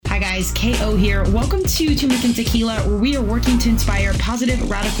guys, KO here. Welcome to Turmeric and Tequila, where we are working to inspire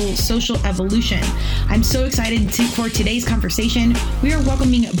positive, radical social evolution. I'm so excited for today's conversation. We are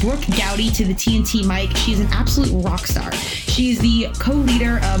welcoming Brooke Goudy to the TNT mic. She's an absolute rock star. She is the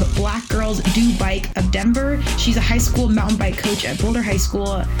co-leader of Black Girls Do Bike of Denver. She's a high school mountain bike coach at Boulder High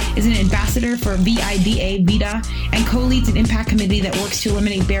School, is an ambassador for VIDA, and co-leads an impact committee that works to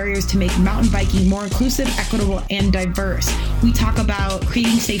eliminate barriers to make mountain biking more inclusive, equitable, and diverse. We talk about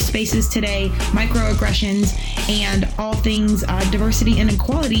creating safe spaces today, microaggressions, and all things diversity and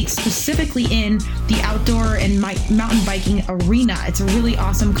equality, specifically in the outdoor and mountain biking arena. It's a really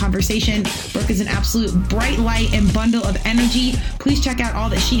awesome conversation. Brooke is an absolute bright light and bundle of energy. Please check out all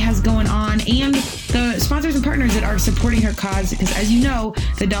that she has going on and the sponsors and partners that are supporting her cause, because as you know,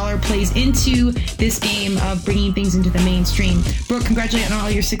 the dollar plays into this game of bringing things into the mainstream. Brooke, congratulations on all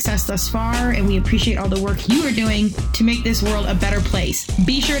your success thus far, and we appreciate all the work you are doing to make this world a better place.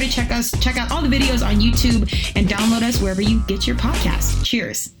 Be sure to check out all the videos on YouTube and download us wherever you get your podcasts.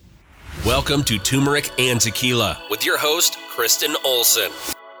 Cheers. Welcome to Turmeric and Tequila with your host, Kristen Olson.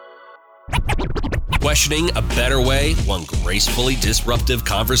 Questioning a better way, one gracefully disruptive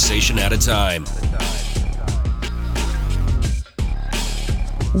conversation at a time.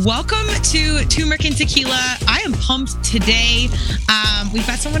 Welcome to Turmeric and Tequila. I am pumped today. We've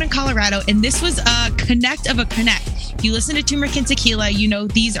got someone in Colorado, and this was a connect of a connect. If you listen to Turmeric and Tequila, you know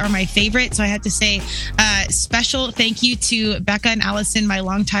these are my favorite. So I had to say special thank you to Becca and Allison, my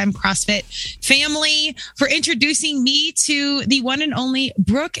longtime CrossFit family, for introducing me to the one and only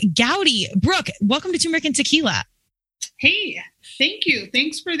Brooke Goudy. Brooke, welcome to Turmeric and Tequila. Hey, thank you.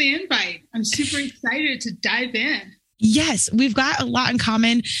 Thanks for the invite. I'm super excited to dive in. Yes, we've got a lot in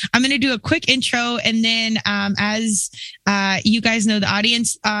common. I'm going to do a quick intro, and then as you guys know, the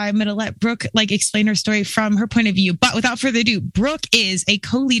audience, I'm going to let Brooke explain her story from her point of view. But without further ado, Brooke is a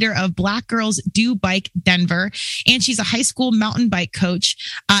co-leader of Black Girls Do Bike Denver, and she's a high school mountain bike coach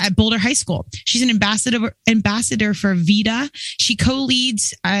at Boulder High School. She's an ambassador for VIDA. She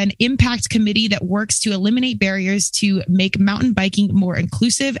co-leads an impact committee that works to eliminate barriers to make mountain biking more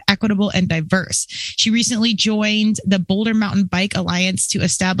inclusive, equitable, and diverse. She recently joined the Boulder Mountain Bike Alliance to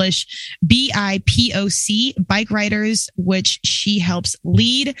establish BIPOC bike riders, which she helps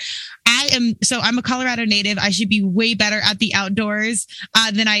lead. I'm a Colorado native. I should be way better at the outdoors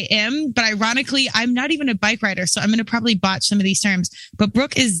than I am. But ironically, I'm not even a bike rider. So I'm going to probably botch some of these terms. But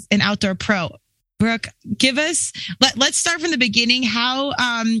Brooke is an outdoor pro. Brooke, let's start from the beginning. How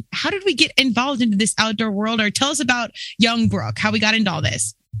did we get involved into this outdoor world? Or tell us about young Brooke, how we got into all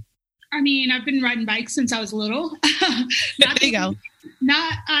this. I mean, I've been riding bikes since I was little. There you go.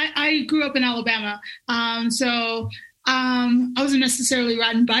 I grew up in Alabama. So I wasn't necessarily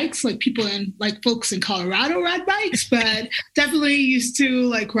riding bikes like folks in Colorado ride bikes, but definitely used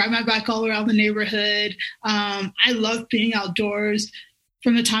to ride my bike all around the neighborhood. I love being outdoors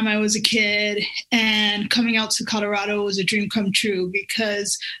from the time I was a kid, and coming out to Colorado was a dream come true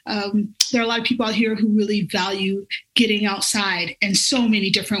because there are a lot of people out here who really value getting outside in so many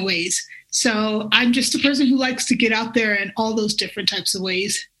different ways. So I'm just a person who likes to get out there in all those different types of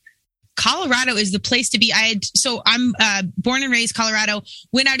ways. Colorado is the place to be. I'm born and raised Colorado.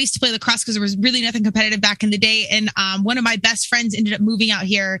 Went out east to play lacrosse because there was really nothing competitive back in the day. And one of my best friends ended up moving out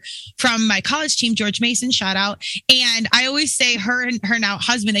here from my college team, George Mason, shout out. And I always say her and her now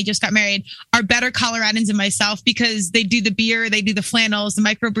husband, they just got married, are better Coloradans than myself because they do the beer, they do the flannels, the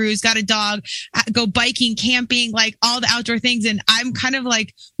microbrews, got a dog, go biking, camping, all the outdoor things. And I'm kind of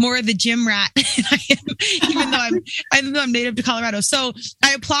more of the gym rat than I am, even though I'm native to Colorado. So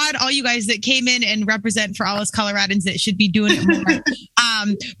I applaud all you guys that came in and represent for all us Coloradans that should be doing it more.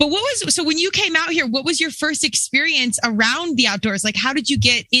 But so when you came out here, what was your first experience around the outdoors? How did you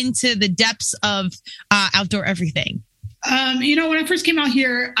get into the depths of outdoor everything? When I first came out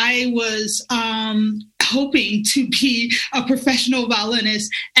here, I was hoping to be a professional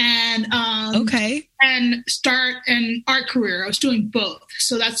violinist and start an art career. I was doing both.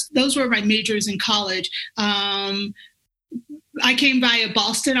 So those were my majors in college. I came via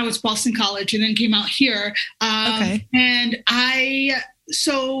Boston. I was Boston College and then came out here. And I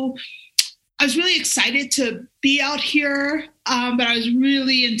was really excited to be out here, but I was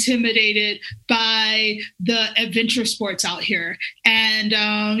really intimidated by the adventure sports out here. And,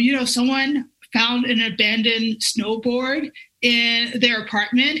 someone found an abandoned snowboard in their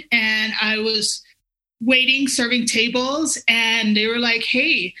apartment, and I was waiting, serving tables, and they were like,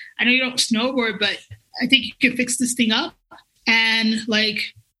 "Hey, I know you don't snowboard, but I think you can fix this thing up and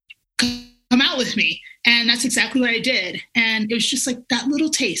come out with me." And that's exactly what I did. And it was just that little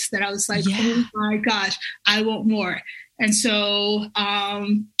taste that I was like, Oh my gosh, I want more. And so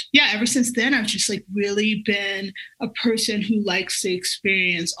yeah, ever since then, I've just like really been a person who likes to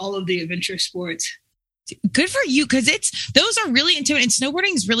experience all of the adventure sports. Good for you, because those are really intimidating. And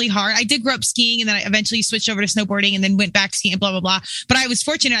snowboarding is really hard. I did grow up skiing, and then I eventually switched over to snowboarding, and then went back skiing, blah blah blah. But I was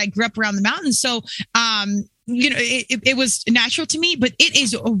fortunate; I grew up around the mountains, so it was natural to me. But it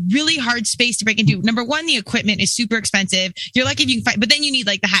is a really hard space to break into. Number one, the equipment is super expensive. You're lucky if you can find, but then you need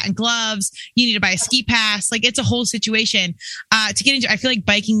like the hat and gloves. You need to buy a ski pass. Like it's a whole situation to get into. I feel like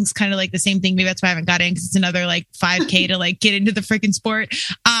biking's kind of like the same thing. Maybe that's why I haven't got in, because it's another like 5K to like get into the freaking sport.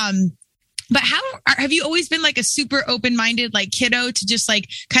 But have you always been like a super open-minded like kiddo to just like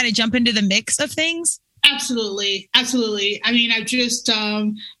kind of jump into the mix of things? Absolutely. Absolutely. I mean, I've just,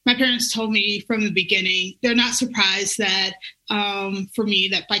 my parents told me from the beginning, they're not surprised that, for me,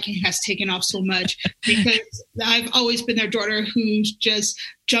 that biking has taken off so much, because I've always been their daughter who's just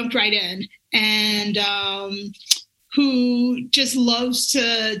jumped right in, and who just loves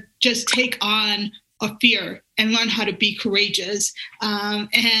to just take on a fear and learn how to be courageous,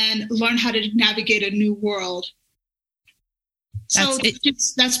 and learn how to navigate a new world. So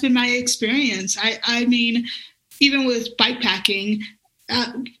that's been my experience. I mean, even with bike packing,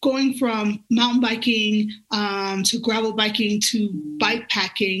 going from mountain biking to gravel biking to bike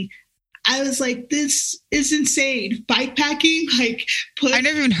packing, I was like, this is insane. Bike packing, like I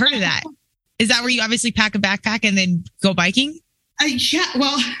never even heard of that. Is that where you obviously pack a backpack and then go biking? Yeah,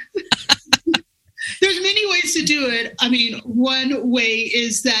 well, there's many ways to do it. I mean, one way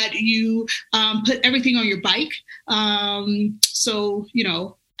is that you put everything on your bike. So,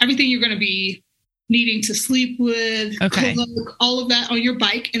 everything you're going to be needing to sleep with, cook, all of that on your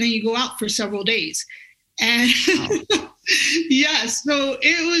bike. And then you go out for several days. And yes, so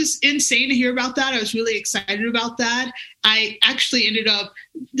it was insane to hear about that. I was really excited about that. I actually ended up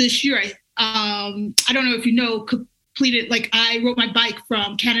this year, I don't know if you know, completed, like I rode my bike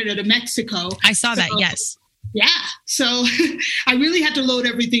from Canada to Mexico. I saw that, yes. Yeah. So I really had to load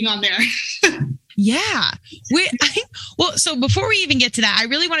everything on there. Yeah. So before we even get to that, I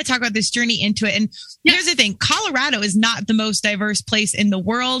really want to talk about this journey into it. And here's the thing. Colorado is not the most diverse place in the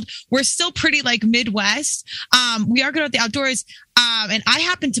world. We're still pretty like Midwest. We are good at the outdoors. And I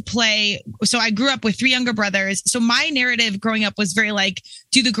happen to play. So I grew up with 3 younger brothers. So my narrative growing up was very like,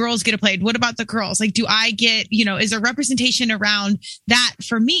 do the girls get to play? What about the girls? Like, do I get, is there representation around that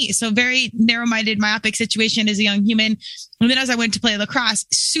for me? So very narrow-minded, myopic situation as a young human. And then as I went to play lacrosse,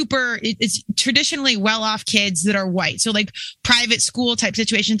 it's traditionally well-off kids that are white. So like private school type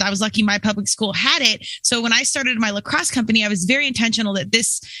situations. I was lucky my public school had it. So when I started my lacrosse company, I was very intentional that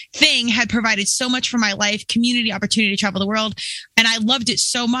this thing had provided so much for my life, community, opportunity to travel the world. And I loved it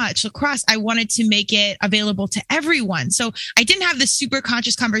so much. Lacrosse, I wanted to make it available to everyone. So I didn't have this super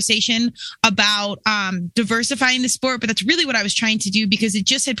conscious conversation about diversifying the sport, but that's really what I was trying to do because it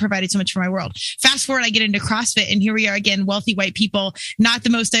just had provided so much for my world. Fast forward, I get into CrossFit, and here we are again, wealthy white people, not the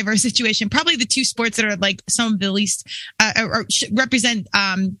most diverse situation. Probably the 2 sports that are like some of the least, or represent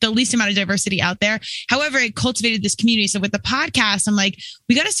the least amount of diversity out there. However, it cultivated this community. So with the podcast, I'm like,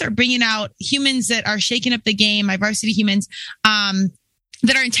 we got to start bringing out humans that are shaking up the game, my varsity humans,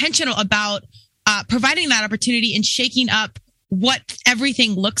 that are intentional about providing that opportunity and shaking up what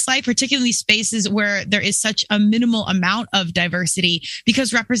everything looks like, particularly spaces where there is such a minimal amount of diversity,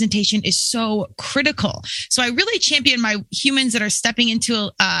 because representation is so critical. So I really champion my humans that are stepping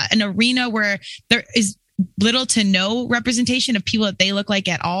into an arena where there is little to no representation of people that they look like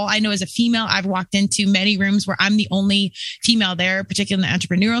at all. I know as a female, I've walked into many rooms where I'm the only female there, particularly in the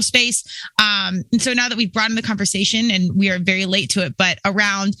entrepreneurial space. And so now that we've broadened the conversation, and we are very late to it, but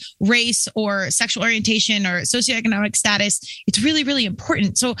around race or sexual orientation or socioeconomic status, it's really, really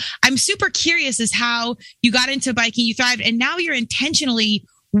important. So I'm super curious as how you got into biking, you thrived, and now you're intentionally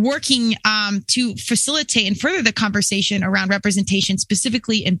working to facilitate and further the conversation around representation,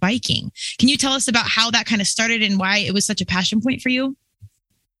 specifically in biking. Can you tell us about how that kind of started and why it was such a passion point for you?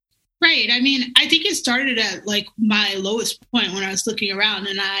 Right. I mean, I think it started at like my lowest point when I was looking around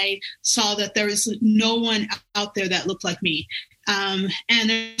and I saw that there was no one out there that looked like me. And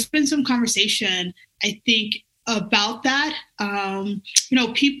there's been some conversation, I think, about that.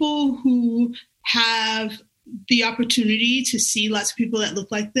 People who have the opportunity to see lots of people that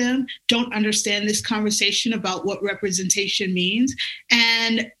look like them don't understand this conversation about what representation means.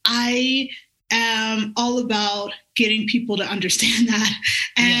 And I am all about getting people to understand that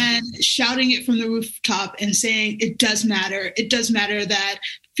and shouting it from the rooftop and saying it does matter. It does matter that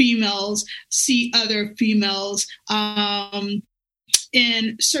females see other females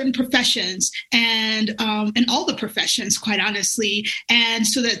in certain professions and in all the professions, quite honestly, and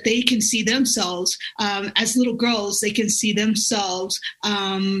so that they can see themselves as little girls, they can see themselves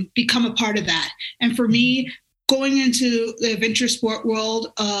become a part of that. And for me, going into the adventure sport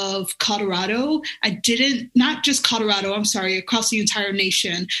world of Colorado, not just Colorado, I'm sorry, across the entire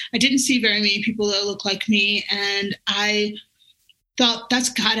nation, I didn't see very many people that look like me. And I thought that's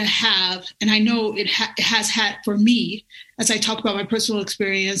got to have, and I know it has had for me, as I talk about my personal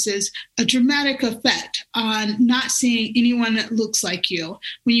experiences, a dramatic effect on not seeing anyone that looks like you.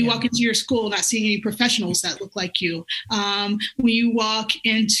 When you walk into your school, not seeing any professionals that look like you. When you walk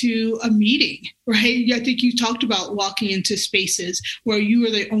into a meeting, right? I think you talked about walking into spaces where you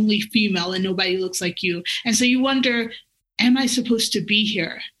are the only female and nobody looks like you. And so you wonder, am I supposed to be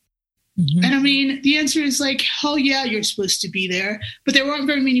here? Mm-hmm. And I mean, the answer is like, hell yeah, you're supposed to be there. But there weren't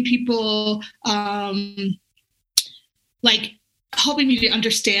very many people like helping me to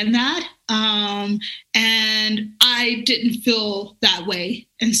understand that. And I didn't feel that way.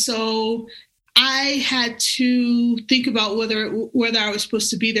 And so I had to think about whether I was supposed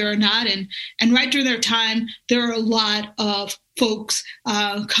to be there or not. And right during their time, there are a lot of folks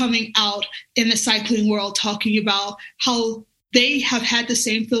coming out in the cycling world talking about how they have had the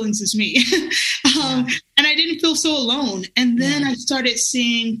same feelings as me. And I didn't feel so alone. And then I started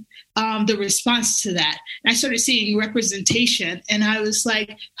seeing the response to that. And I started seeing representation. And I was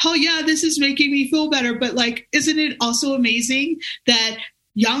like, oh yeah, this is making me feel better. But like, isn't it also amazing that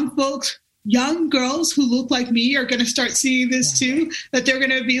young folks, young girls who look like me are going to start seeing this too, that they're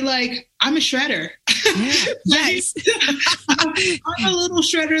going to be like, I'm a shredder. Yeah. Yes. I'm a little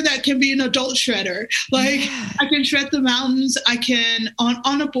shredder that can be an adult shredder. Like I can shred the mountains. I can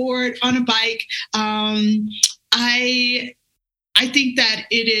on a board, on a bike. I think that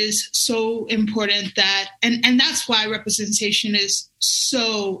it is so important that, and that's why representation is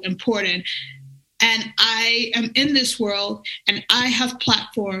so important. And I am in this world and I have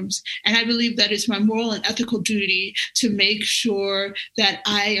platforms, and I believe that it's my moral and ethical duty to make sure that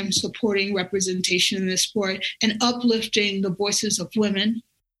I am supporting representation in this sport and uplifting the voices of women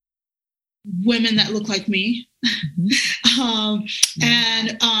that look like me,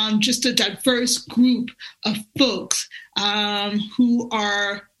 and just a diverse group of folks who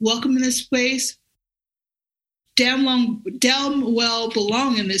are welcome in this space, damn well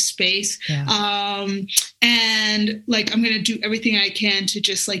belong in this space. And like, I'm going to do everything I can to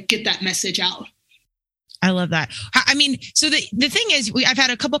just like get that message out. I love that. I mean, so the thing is, I've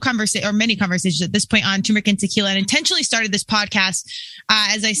had a couple many conversations at this point on Turmeric and Tequila, and intentionally started this podcast,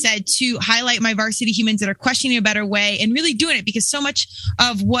 as I said, to highlight my varsity humans that are questioning a better way and really doing it, because so much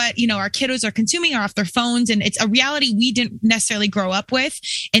of what, our kiddos are consuming are off their phones, and it's a reality we didn't necessarily grow up with.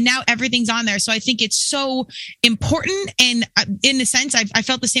 And now everything's on there. So I think it's so important. And in a sense, I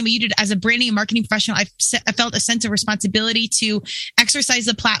felt the same way you did as a branding and marketing professional. I felt a sense of responsibility to exercise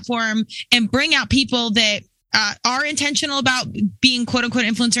the platform and bring out people that are intentional about being quote unquote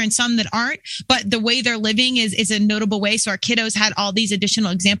influencer, and some that aren't, but the way they're living is a notable way. So our kiddos had all these additional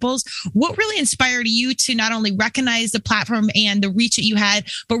examples. What really inspired you to not only recognize the platform and the reach that you had,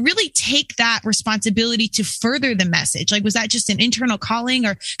 but really take that responsibility to further the message? Like, was that just an internal calling,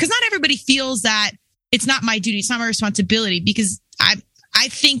 or because not everybody feels that it's not my duty, it's not my responsibility? Because I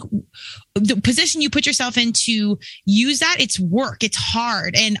think the position you put yourself in to use that, it's work, it's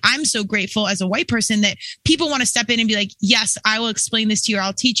hard. And I'm so grateful as a white person that people want to step in and be like, yes, I will explain this to you, or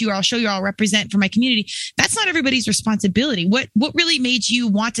I'll teach you, or I'll show you, or I'll represent for my community. That's not everybody's responsibility. What really made you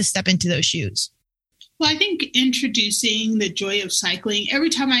want to step into those shoes? Well, I think introducing the joy of cycling, every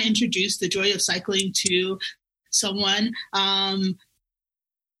time I introduce the joy of cycling to someone,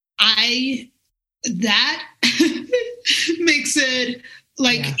 that makes it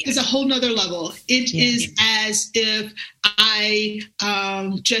like it's a whole nother level. It is as if I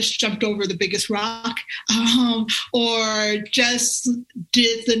just jumped over the biggest rock, or just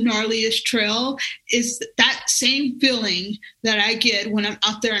did the gnarliest trail. Is that same feeling that I get when I'm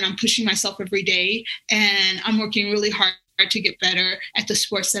out there and I'm pushing myself every day and I'm working really hard to get better at the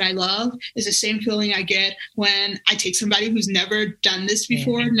sports that I love, is the same feeling I get when I take somebody who's never done this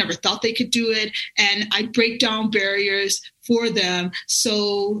before, never thought they could do it, and I break down barriers for them.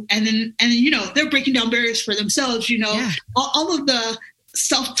 So, and then, they're breaking down barriers for themselves, all of the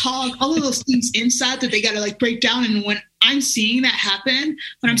self-talk, all of those things inside that they got to like break down. And when I'm seeing that happen,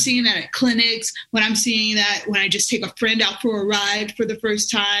 when I'm seeing that at clinics, when I'm seeing that when I just take a friend out for a ride for the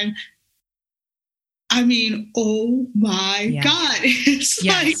first time, I mean, oh my God. It's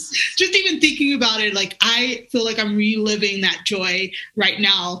like, just even thinking about it, like, I feel like I'm reliving that joy right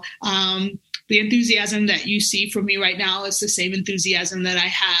now. the enthusiasm that you see from me right now is the same enthusiasm that I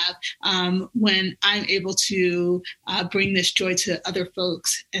have when I'm able to bring this joy to other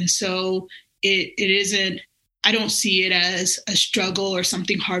folks. And so it isn't, I don't see it as a struggle or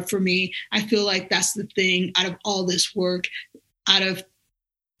something hard for me. I feel like that's the thing out of all this work, out of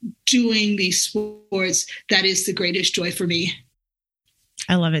doing these sports, that is the greatest joy for me.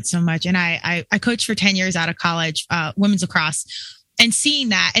 I love it so much. And I coached for 10 years out of college, women's lacrosse. And seeing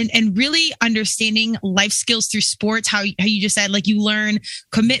that and really understanding life skills through sports, how you just said, like you learn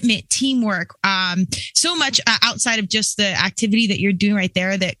commitment, teamwork, so much outside of just the activity that you're doing right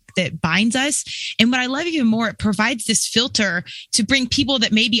there that binds us. And what I love even more, it provides this filter to bring people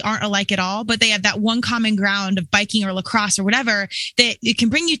that maybe aren't alike at all, but they have that one common ground of biking or lacrosse or whatever, that it can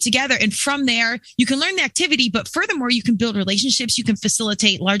bring you together. And from there, you can learn the activity, but furthermore, you can build relationships. You can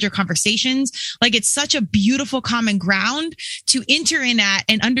facilitate larger conversations. Like it's such a beautiful common ground to enter in at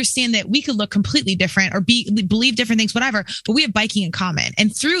and understand that we could look completely different or believe different things, whatever, but we have biking in common.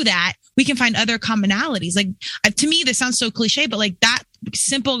 And through that, we can find other commonalities. Like to me, this sounds so cliche, but like that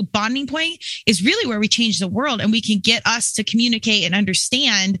simple bonding point is really where we change the world, and we can get us to communicate and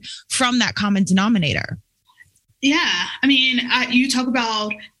understand from that common denominator. Yeah. I mean, you talk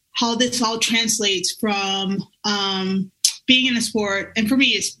about how this all translates from being in a sport. And for me,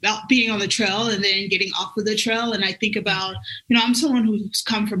 it's about being on the trail and then getting off of the trail. And I think about, I'm someone who's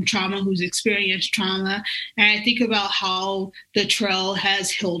come from trauma, who's experienced trauma. And I think about how the trail has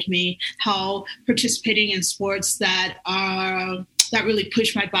healed me, how participating in sports that really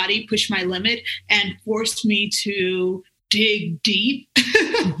push my body, push my limit, and forced me to dig deep.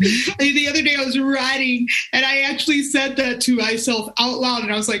 The other day I was riding and I actually said that to myself out loud,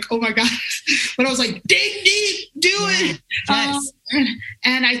 and I was like, oh my gosh. But I was like, dig deep, do it. Yes.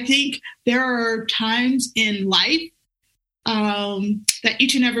 And I think there are times in life that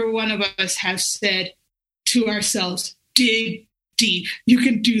each and every one of us have said to ourselves, dig deep. You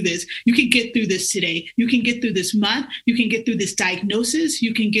can do this. You can get through this today. You can get through this month. You can get through this diagnosis.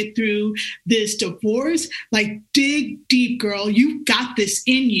 You can get through this divorce. Like, dig deep, girl. You got this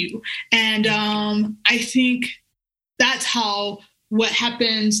in you. And I think that's how what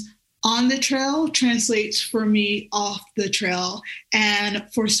happens on the trail translates for me off the trail and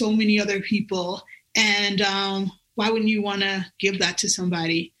for so many other people. And why wouldn't you want to give that to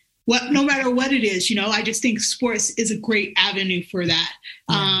somebody? No matter what it is, I just think sports is a great avenue for that.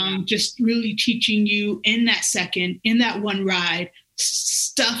 Just really teaching you in that second, in that one ride,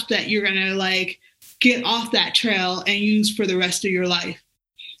 stuff that you're going to like get off that trail and use for the rest of your life.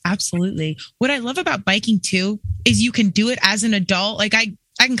 Absolutely. What I love about biking too, is you can do it as an adult. Like I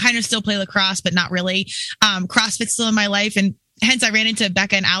can kind of still play lacrosse, but not really. CrossFit's still in my life. And hence I ran into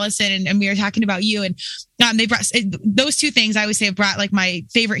Becca and Allison and we were talking about you, and they brought those two things. I always say have brought like my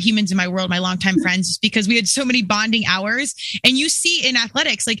favorite humans in my world, my longtime friends, just because we had so many bonding hours. And you see in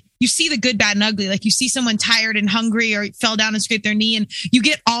athletics, like you see the good, bad, and ugly. Like you see someone tired and hungry or fell down and scraped their knee, and you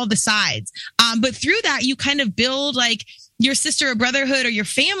get all the sides. But through that, you kind of build like your sister or brotherhood or your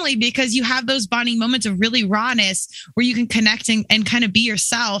family, because you have those bonding moments of really rawness where you can connect and kind of be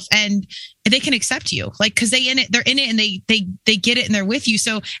yourself, and they can accept you, like, cause they're in it and they get it and they're with you.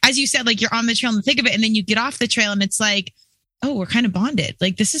 So as you said, like you're on the trail in the thick of it, and then you get off the trail and it's like, oh, we're kind of bonded.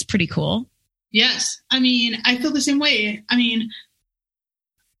 Like, this is pretty cool. Yes. I mean, I feel the same way. I mean,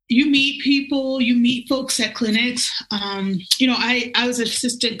 you meet people, you meet folks at clinics. I was an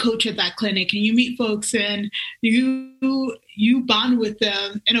assistant coach at that clinic, and you meet folks and you bond with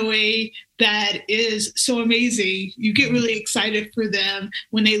them in a way that is so amazing. You get really excited for them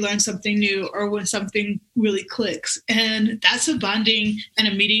when they learn something new or when something really clicks. And that's a bonding and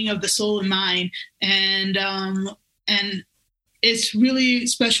a meeting of the soul and mind. And it's really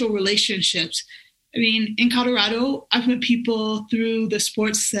special relationships. I mean, in Colorado, I've met people through the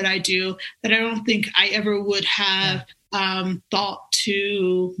sports that I do that I don't think I ever would have thought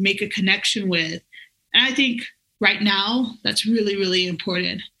to make a connection with. And I think right now, that's really, really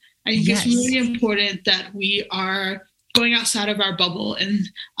important. I think It's really important that we are going outside of our bubble and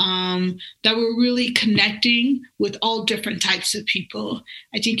that we're really connecting with all different types of people.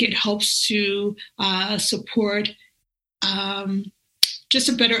 I think it helps to support just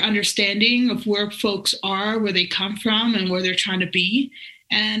a better understanding of where folks are, where they come from, and where they're trying to be.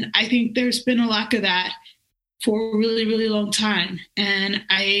 And I think there's been a lack of that for a really, really long time. And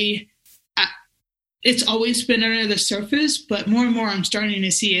it's always been under the surface, but more and more I'm starting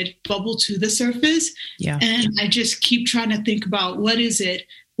to see it bubble to the surface. Yeah. And I just keep trying to think about what is it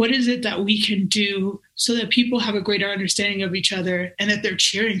that we can do so that people have a greater understanding of each other and that they're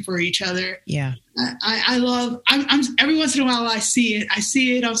cheering for each other. Yeah. I love, I'm every once in a while I see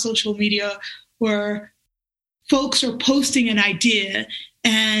it on social media where folks are posting an idea,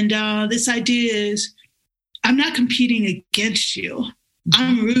 and this idea is, I'm not competing against you.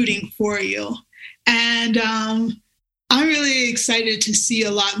 I'm rooting for you. And I'm really excited to see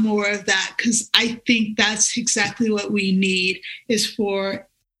a lot more of that, because I think that's exactly what we need, is for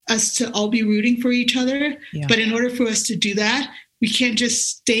us to all be rooting for each other. Yeah. But in order for us to do that, we can't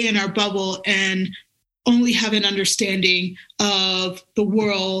just stay in our bubble and only have an understanding of the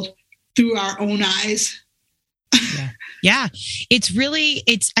world through our own eyes. Yeah.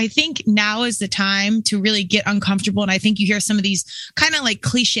 I think now is the time to really get uncomfortable. And I think you hear some of these kind of like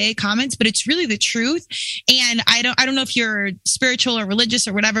cliche comments, but it's really the truth. And I don't know if you're spiritual or religious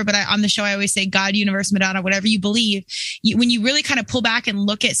or whatever, but on the show, I always say God, universe, Madonna, whatever you believe. When you really kind of pull back and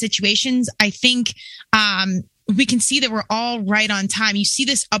look at situations, I think, we can see that we're all right on time. You see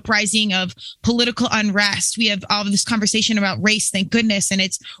this uprising of political unrest. We have all of this conversation about race, thank goodness. And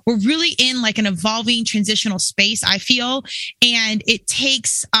we're really in like an evolving transitional space, I feel. And it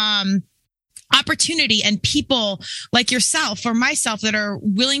takes, opportunity and people like yourself or myself that are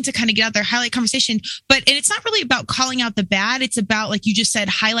willing to kind of get out there, highlight conversation. And it's not really about calling out the bad. It's about, like you just said,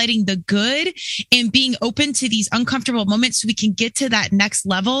 highlighting the good and being open to these uncomfortable moments so we can get to that next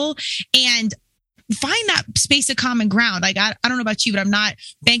level and find that space of common ground. Like, I don't know about you, but I'm not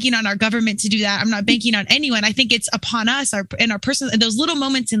banking on our government to do that. I'm not banking on anyone. I think it's upon us, our personal, those little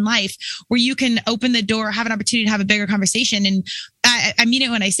moments in life where you can open the door, have an opportunity to have a bigger conversation. And I mean it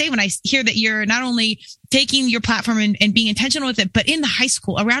when I hear that you're not only taking your platform and being intentional with it, but in the high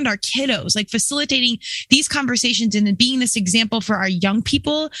school around our kiddos, like facilitating these conversations and then being this example for our young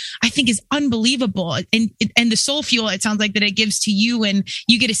people, I think is unbelievable. And the soul fuel, it sounds like, that it gives to you, and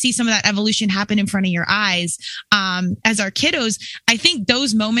you get to see some of that evolution happen in front of your eyes. As our kiddos, I think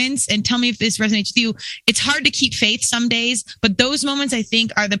those moments, and tell me if this resonates with you, it's hard to keep faith some days, but those moments I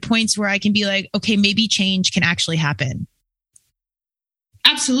think are the points where I can be like, okay, maybe change can actually happen.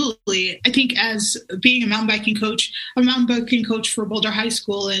 Absolutely. I think as being a mountain biking coach for Boulder High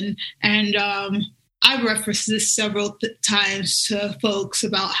School, and I've referenced this several times to folks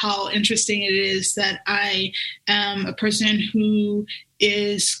about how interesting it is that I am a person who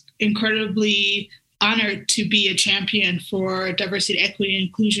is incredibly honored to be a champion for diversity, equity, and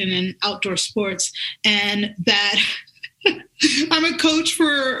inclusion in outdoor sports, and that I'm a coach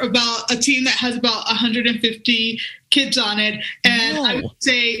for about a team that has about 150 kids on it. And I would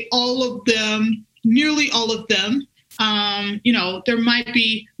say nearly all of them, there might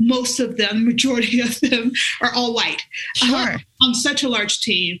be most of them, majority of them are all white. Sure. On such a large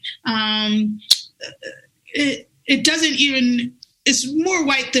team. It doesn't even, it's more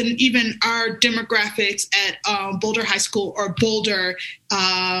white than even our demographics at Boulder High School or Boulder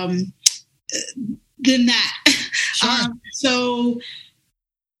than that. Sure.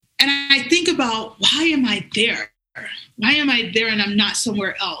 And I think about, why am I there? Why am I there and I'm not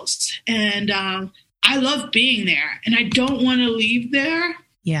somewhere else? And I love being there, and I don't want to leave there.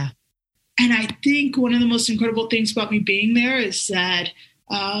 Yeah. And I think one of the most incredible things about me being there is that,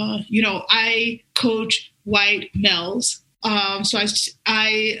 I coach white males. So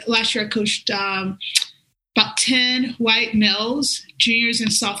last year I coached about 10 white males, juniors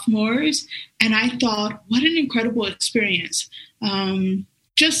and sophomores. And I thought, what an incredible experience.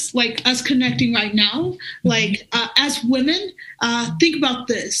 Just like us connecting right now, like as women, think about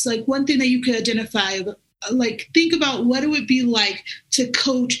this. Like, one thing that you could identify, like, think about what it would be like to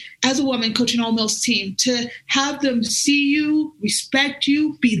coach as a woman, coach an all-males team, to have them see you, respect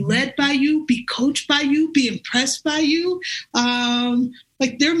you, be led by you, be coached by you, be impressed by you.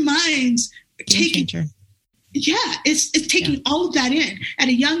 Like, their minds are taking... Yeah, it's taking all of that in. At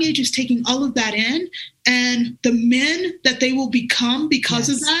a young age, it's taking all of that in. And the men that they will become because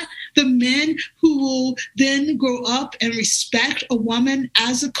of that, the men who will then grow up and respect a woman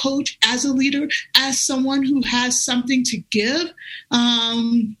as a coach, as a leader, as someone who has something to give.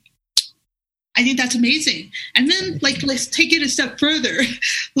 I think that's amazing. And then, like, let's take it a step further,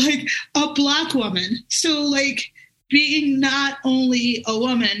 like a Black woman. So, like, being not only a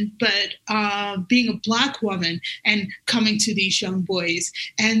woman, but being a Black woman and coming to these young boys,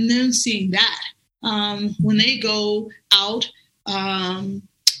 and then seeing that when they go out on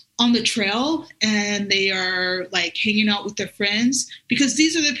the trail and they are like hanging out with their friends, because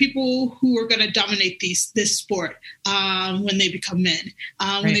these are the people who are going to dominate this sport when they become men,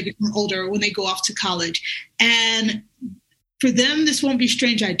 when they become older, when they go off to college. And for them, this won't be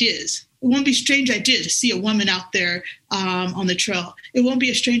strange ideas. It won't be a strange idea to see a woman out there on the trail. It won't be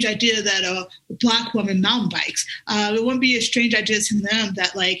a strange idea that a Black woman mountain bikes. It won't be a strange idea to them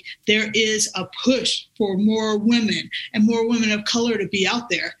that like there is a push for more women and more women of color to be out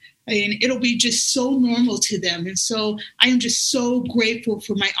there. And it'll be just so normal to them. And so I am just so grateful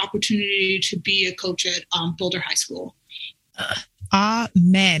for my opportunity to be a coach at Boulder High School.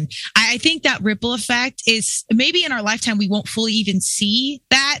 Amen. I think that ripple effect is maybe in our lifetime, we won't fully even see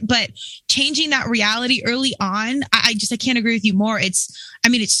that, but changing that reality early on, I can't agree with you more. It's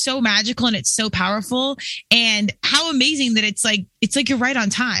so magical and it's so powerful, and how amazing that it's like you're right on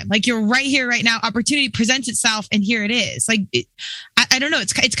time. Like you're right here, right now. Opportunity presents itself and here it is. Like, I don't know.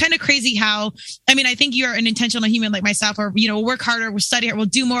 It's kind of crazy how, I think you're an intentional human like myself, or, we'll work harder, we'll study harder, we'll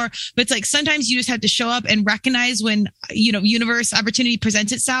do more. But it's like, sometimes you just have to show up and recognize when, universe opportunity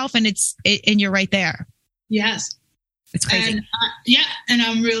presents itself, and and you're right there. Yes. It's crazy. And, and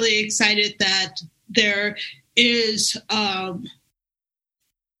I'm really excited that there is,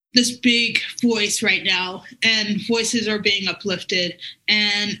 this big voice right now, and voices are being uplifted,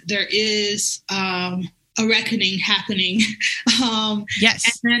 and there is a reckoning happening.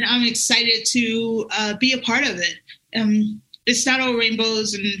 Yes. And I'm excited to be a part of it. It's not all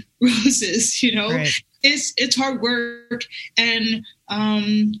rainbows and roses, Right. It's hard work, and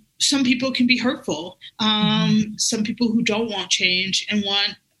some people can be hurtful. Some people who don't want change and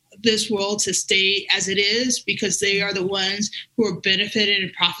want this world to stay as it is because they are the ones who are benefiting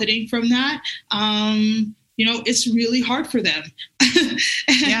and profiting from that. It's really hard for them.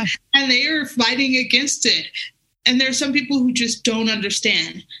 And they are fighting against it. And there are some people who just don't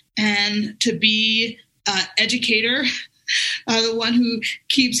understand. And to be an educator, the one who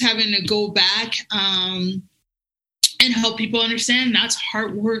keeps having to go back and help people understand, that's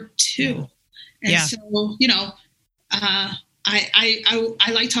hard work too. And so,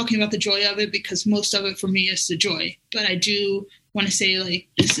 I like talking about the joy of it because most of it for me is the joy, but I do want to say like,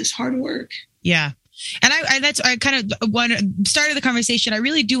 this is hard work. Yeah. And I kind of started the conversation. I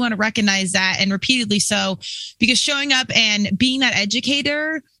really do want to recognize that, and repeatedly so, because showing up and being that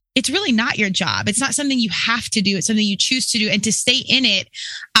educator, it's really not your job. It's not something you have to do. It's something you choose to do, and to stay in it,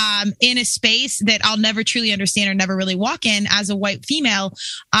 in a space that I'll never truly understand or never really walk in as a white female.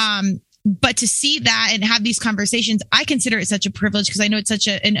 But to see that and have these conversations, I consider it such a privilege because I know it's such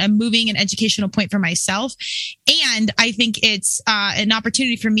a moving and educational point for myself. And I think it's an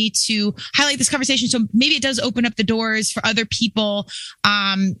opportunity for me to highlight this conversation. So maybe it does open up the doors for other people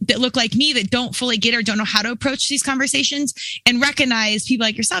that look like me, that don't fully get or don't know how to approach these conversations, and recognize people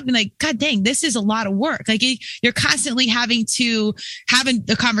like yourself and like, God dang, this is a lot of work. Like you're constantly having to have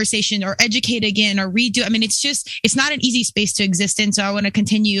a conversation or educate again or redo. It's not an easy space to exist in. So I want to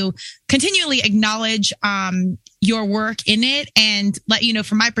continually acknowledge your work in it, and let you know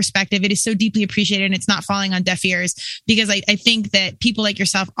from my perspective, it is so deeply appreciated, and it's not falling on deaf ears, because I think that people like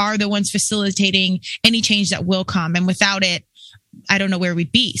yourself are the ones facilitating any change that will come. And without it, I don't know where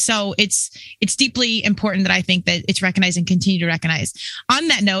we'd be. So it's deeply important that I think that it's recognized and continue to recognize. On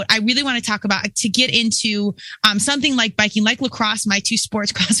that note, I really want to get into something like biking, like lacrosse. My two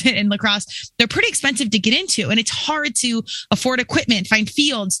sports, CrossFit and lacrosse, they're pretty expensive to get into, and it's hard to afford equipment, find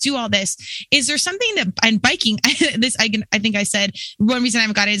fields, do all this. Is there something that, and biking, I think I said one reason I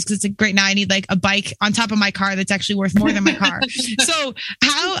haven't got it is because it's great now. I need like a bike on top of my car that's actually worth more than my car. So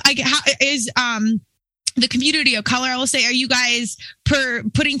how is the community of color, I will say, are you guys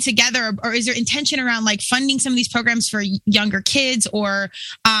putting together, or is there intention around like funding some of these programs for younger kids, or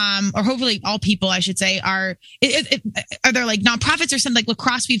hopefully all people, I should say, are there like nonprofits or something like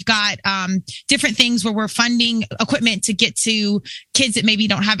lacrosse? We've got different things where we're funding equipment to get to kids that maybe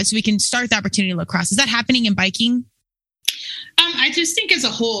don't have it, so we can start the opportunity of lacrosse. Is that happening in biking? I just think as a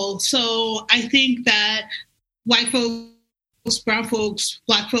whole. So I think that white folks, brown folks,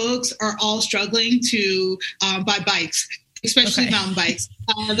 Black folks are all struggling to buy bikes, especially mountain bikes.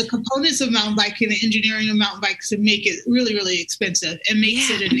 The components of mountain biking, the engineering of mountain bikes, make it really, really expensive. It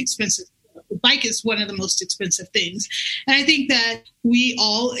makes it an expensive. The bike is one of the most expensive things. And I think that we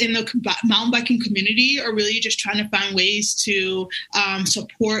all in the mountain biking community are really just trying to find ways to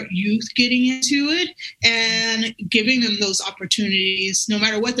support youth getting into it and giving them those opportunities, no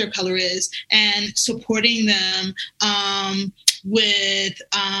matter what their color is, and supporting them with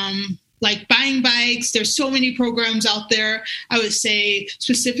like buying bikes. There's so many programs out there, I would say,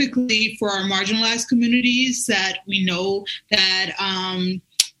 specifically for our marginalized communities that we know that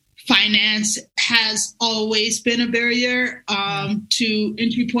finance has always been a barrier to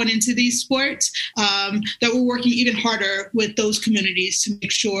entry point into these sports, that we're working even harder with those communities to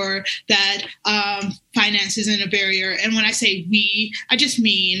make sure that finance isn't a barrier. And when I say we, I just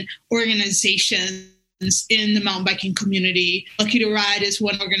mean organizations in the mountain biking community. Lucky to Ride is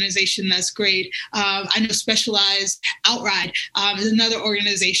one organization that's great. I know Specialized Outride is another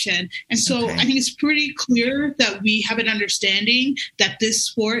organization. And so I think it's pretty clear that we have an understanding that this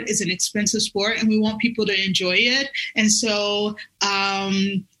sport is an expensive sport and we want people to enjoy it. And so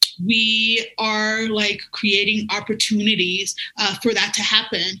we are like creating opportunities for that to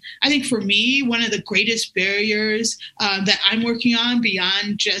happen. I think for me, one of the greatest barriers that I'm working on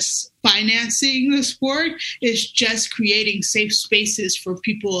beyond just financing the sport is just creating safe spaces for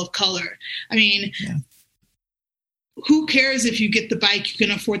people of color. I mean, who cares if you get the bike, you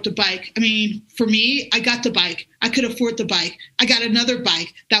can afford the bike. I mean, for me, I got the bike. I could afford the bike. I got another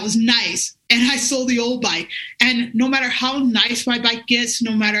bike that was nice and I sold the old bike. And no matter how nice my bike gets,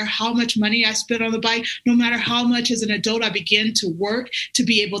 no matter how much money I spend on the bike, no matter how much as an adult I begin to work to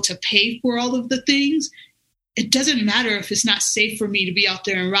be able to pay for all of the things, it doesn't matter if it's not safe for me to be out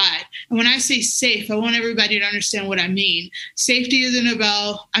there and ride. And when I say safe, I want everybody to understand what I mean. Safety isn't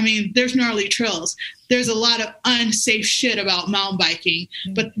about, I mean, there's gnarly trails. There's a lot of unsafe shit about mountain biking.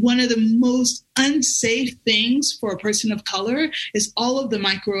 But one of the most unsafe things for a person of color is all of the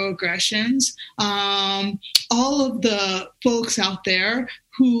microaggressions, all of the folks out there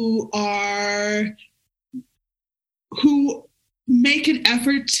who make an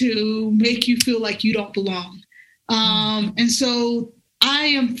effort to make you feel like you don't belong. And so I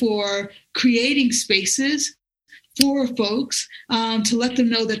am for creating spaces for folks to let them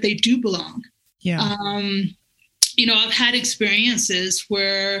know that they do belong. Yeah. You know, I've had experiences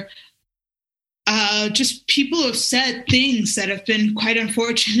where just people have said things that have been quite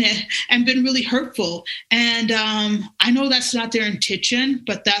unfortunate and been really hurtful. And I know that's not their intention,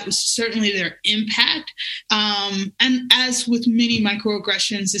 but that was certainly their impact. And as with many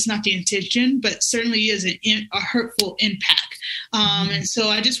microaggressions, it's not the intention, but certainly is a hurtful impact. And so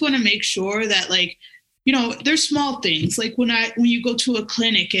I just want to make sure that, like, you know, there's small things like when you go to a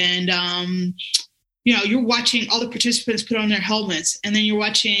clinic and, you know, you're watching all the participants put on their helmets, and then you're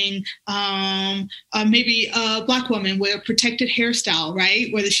watching maybe a Black woman with a protected hairstyle,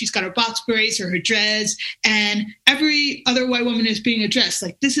 right? Whether she's got her box braids or her dreads, and every other white woman is being addressed.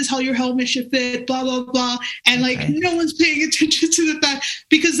 Like, this is how your helmet should fit, blah, blah, blah. And like, no one's paying attention to the fact,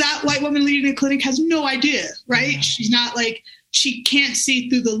 because that white woman leading the clinic has no idea, right? She's not like, she can't see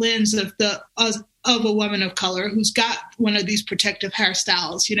through the lens of of a woman of color who's got one of these protective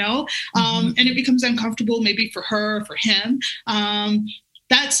hairstyles, you know, and it becomes uncomfortable maybe for her, or for him.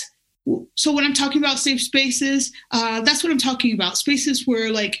 So when I'm talking about safe spaces, that's what I'm talking about. Spaces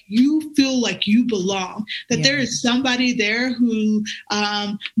where like you feel like you belong, that there is somebody there who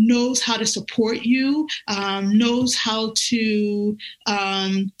knows how to support you, knows how to,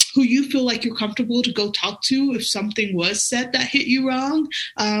 who you feel like you're comfortable to go talk to if something was said that hit you wrong,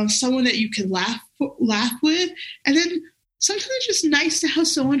 someone that you can laugh with. And then sometimes it's just nice to have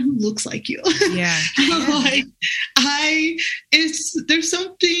someone who looks like you. Like there's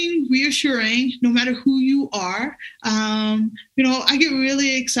something reassuring no matter who you are. You know, I get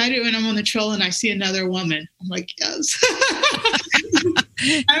really excited when I'm on the trail and I see another woman. I'm like, yes.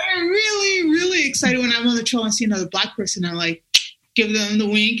 I'm really, really excited when I'm on the trail and I see another Black person. I'm like, give them the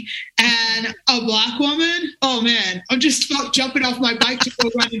wink. And a Black woman, oh man, I'm just about jumping off my bike to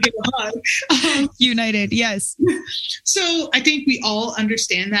go run and get a hug. United, yes. So I think we all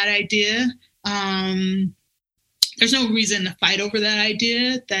understand that idea. There's no reason to fight over that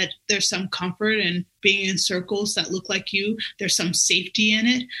idea, that there's some comfort in being in circles that look like you. There's some safety in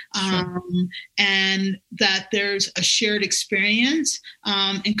it. And that there's a shared experience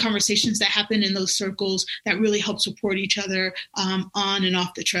and conversations that happen in those circles that really help support each other on and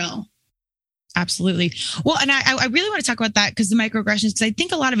off the trail. Absolutely. Well, and I really want to talk about that because the microaggressions, because I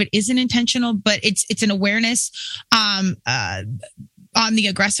think a lot of it isn't intentional, but it's an awareness on the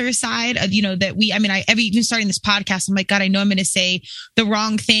aggressor side of, you know, that even starting this podcast, I'm like, God, I know I'm going to say the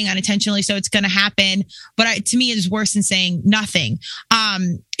wrong thing unintentionally, so it's going to happen. But to me, it is worse than saying nothing.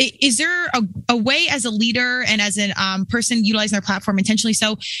 Is there a way as a leader and as a person utilizing their platform intentionally,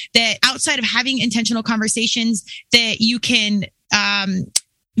 so that outside of having intentional conversations that you can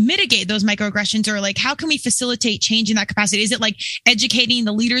mitigate those microaggressions, or like how can we facilitate change in that capacity? Is it like educating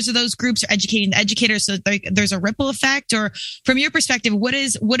the leaders of those groups or educating the educators so that there's a ripple effect? Or from your perspective, what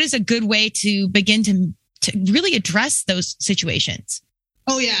is a good way to begin to really address those situations?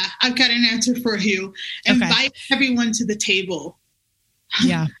 Oh yeah, I've got an answer for you. Invite everyone to the table.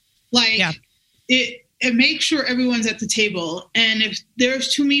 Yeah. it makes sure everyone's at the table. And if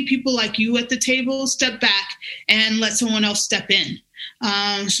there's too many people like you at the table, step back and let someone else step in,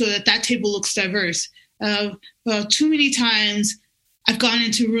 so that table looks diverse. Too many times I've gone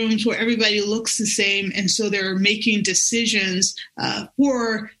into rooms where everybody looks the same, and so they're making decisions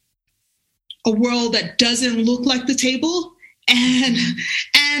for a world that doesn't look like the table. And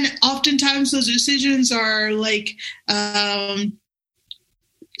oftentimes those decisions are like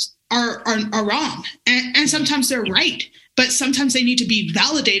are wrong, and sometimes they're right, but sometimes they need to be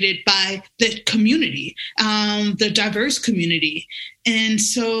validated by the community, the diverse community. And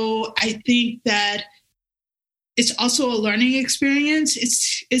so I think that it's also a learning experience.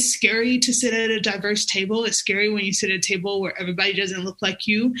 It's scary to sit at a diverse table. It's scary when you sit at a table where everybody doesn't look like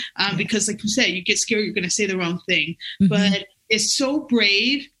you, because like you said, you get scared, you're going to say the wrong thing. Mm-hmm. But it's so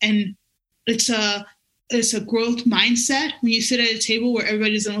brave, and it's a growth mindset when you sit at a table where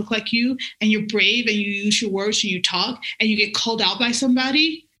everybody doesn't look like you, and you're brave and you use your words and you talk and you get called out by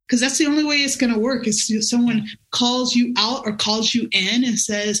somebody, because that's the only way it's going to work, is someone calls you out or calls you in and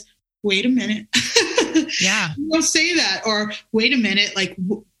says, wait a minute. Yeah. Don't say that. Or wait a minute. Like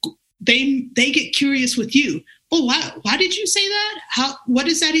they get curious with you. Oh, why did you say that? What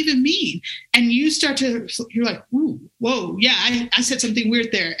does that even mean? And you're like, ooh, whoa, yeah, I said something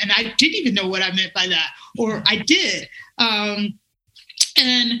weird there, and I didn't even know what I meant by that, or I did.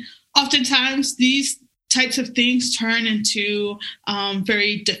 And oftentimes these types of things turn into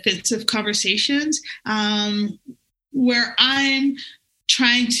very defensive conversations, where I'm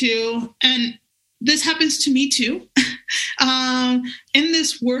trying to, and this happens to me too. In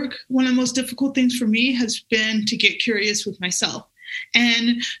this work, one of the most difficult things for me has been to get curious with myself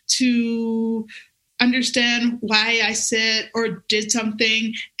and to understand why I said or did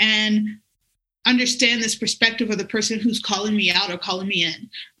something, and understand this perspective of the person who's calling me out or calling me in.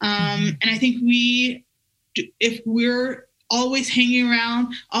 And I think if we're always hanging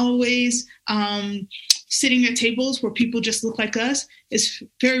around, always sitting at tables where people just look like us, it's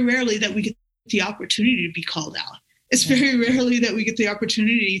very rarely that we get the opportunity to be called out. It's very rarely that we get the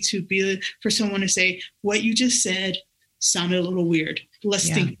opportunity for someone to say, what you just said sounded a little weird. Let's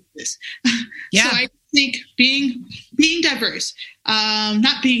think of this. Yeah. So I think being diverse,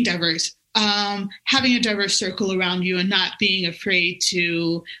 not being diverse, having a diverse circle around you and not being afraid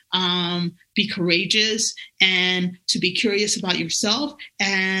to be courageous and to be curious about yourself,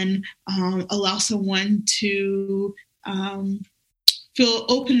 and allow someone to feel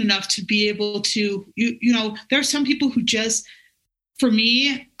open enough to be able to, there are some people who just, for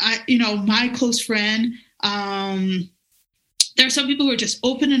me, my close friend, there are some people who are just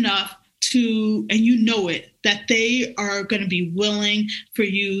open enough to, and that they are going to be willing for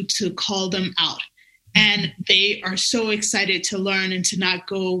you to call them out. And they are so excited to learn and to not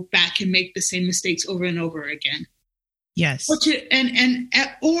go back and make the same mistakes over and over again. Yes. Or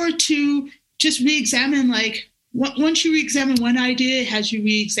to just re-examine, like, once you re-examine one idea, it has you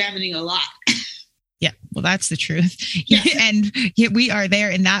re-examining a lot. Yeah, well, that's the truth. Yeah. And we are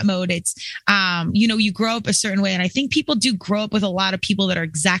there in that mode. It's, you grow up a certain way. And I think people do grow up with a lot of people that are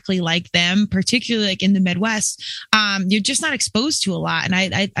exactly like them, particularly like in the Midwest. You're just not exposed to a lot. And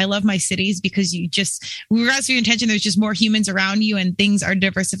I love my cities because regardless of your intention, there's just more humans around you and things are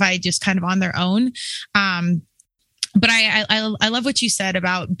diversified just kind of on their own. But I love what you said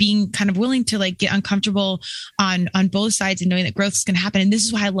about being kind of willing to like get uncomfortable on both sides and knowing that growth is going to happen. And this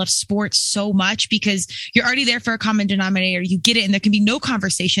is why I love sports so much, because you're already there for a common denominator. You get it. And there can be no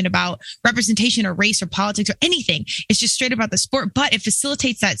conversation about representation or race or politics or anything. It's just straight about the sport, but it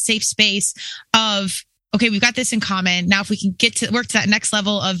facilitates that safe space of, okay, we've got this in common. Now, if we can get to work to that next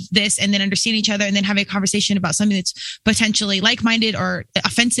level of this and then understand each other and then have a conversation about something that's potentially like-minded or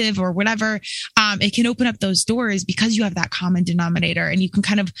offensive or whatever, it can open up those doors because you have that common denominator, and you can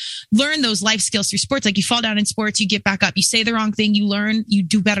kind of learn those life skills through sports. Like, you fall down in sports, you get back up, you say the wrong thing, you learn, you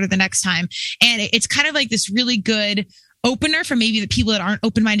do better the next time. And it's kind of like this really good opener for maybe the people that aren't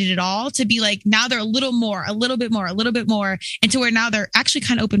open-minded at all, to be like, now they're a little bit more, and to where now they're actually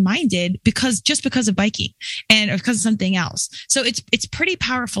kind of open-minded because of biking and or because of something else. So it's pretty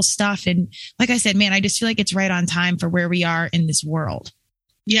powerful stuff. And like I said, man, I just feel like it's right on time for where we are in this world.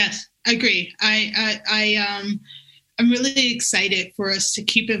 Yes, I agree. I'm really excited for us to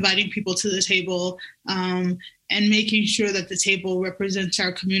keep inviting people to the table, and making sure that the table represents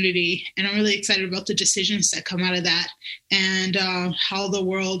our community. And I'm really excited about the decisions that come out of that, and how the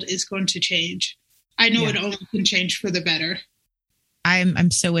world is going to change. I know It only can change for the better.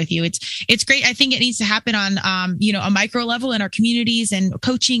 I'm so with you. It's great. I think it needs to happen on, a micro level in our communities and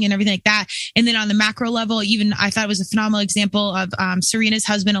coaching and everything like that. And then on the macro level, even I thought it was a phenomenal example of Serena's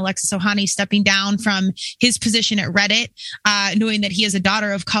husband, Alexis Ohani, stepping down from his position at Reddit, knowing that he has a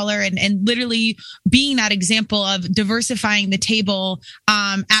daughter of color and literally being that example of diversifying the table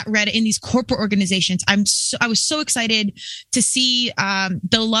at Reddit in these corporate organizations. I was so excited to see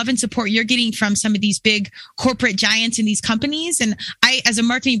the love and support you're getting from some of these big corporate giants in these companies. And I, as a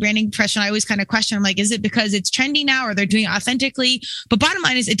marketing branding professional, I always kind of question, I'm like, is it because it's trendy now or they're doing it authentically? But bottom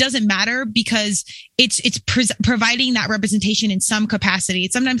line is it doesn't matter because it's providing that representation in some capacity.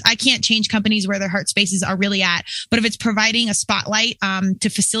 Sometimes I can't change companies where their heart spaces are really at, but if it's providing a spotlight to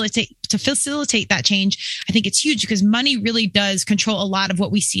facilitate that change, I think it's huge because money really does control a lot of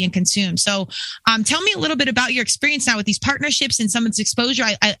what we see and consume. So tell me a little bit about your experience now with these partnerships and some of this exposure.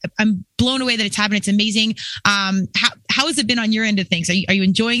 I'm blown away that it's happened. It's amazing. How has it been on your end of things? Are you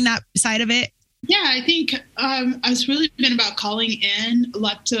enjoying that side of it? Yeah, I think it's really been about calling in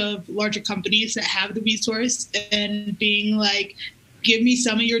lots of larger companies that have the resource and being like, give me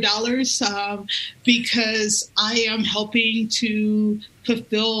some of your dollars because I am helping to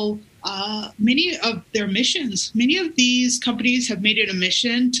fulfill many of their missions. Many of these companies have made it a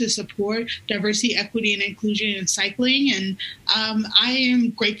mission to support diversity, equity, and inclusion in cycling. And I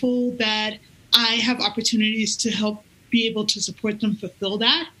am grateful that I have opportunities to help be able to support them fulfill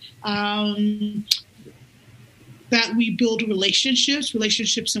that. That we build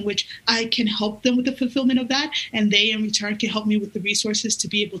relationships in which I can help them with the fulfillment of that, and they in return can help me with the resources to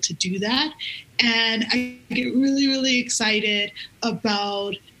be able to do that. And I get really, really excited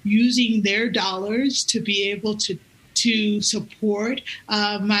about using their dollars to be able to support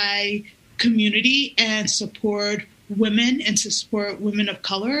my community and support women and to support women of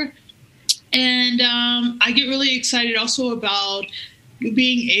color. And I get really excited also about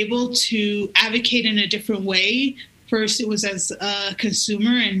being able to advocate in a different way. First, it was as a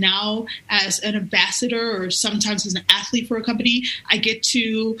consumer, and now as an ambassador or sometimes as an athlete for a company. I get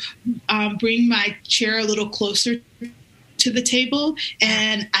to bring my chair a little closer to the table,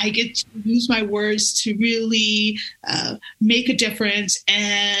 and I get to use my words to really make a difference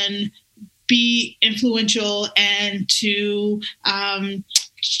and be influential and to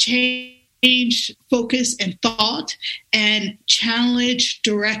change focus and thought and challenge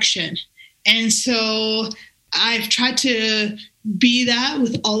direction. And so I've tried to be that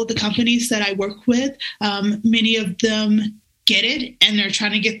with all of the companies that I work with. Many of them get it, and they're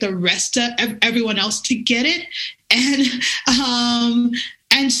trying to get the rest of everyone else to get it. And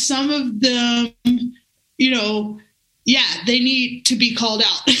some of them, they need to be called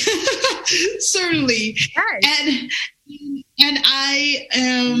out. Certainly. Yes. And I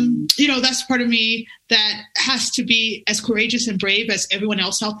am, that's part of me that has to be as courageous and brave as everyone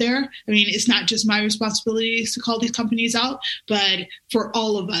else out there. I mean, it's not just my responsibility to call these companies out, but for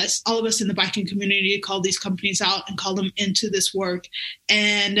all of us in the biking community to call these companies out and call them into this work.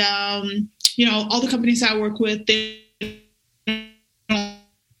 And, all the companies I work with, they don't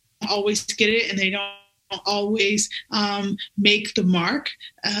always get it and they don't always make the mark.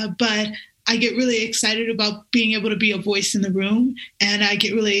 But I get really excited about being able to be a voice in the room, and I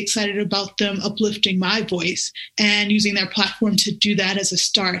get really excited about them uplifting my voice and using their platform to do that as a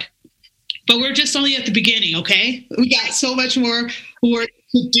start. But we're just only at the beginning, okay? We got so much more work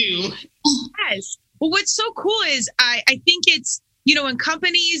to do. Yes. Well, what's so cool is I think it's, in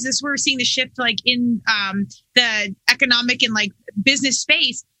companies, this we're seeing the shift like in the economic and like business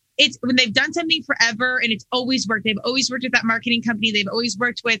space. It's when they've done something forever and it's always worked. They've always worked with that marketing company. They've always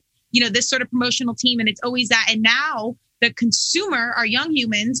worked with this sort of promotional team, and it's always that. And now the consumer, our young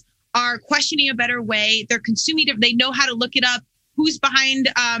humans, are questioning a better way. They're consuming it. They know how to look it up. Who's behind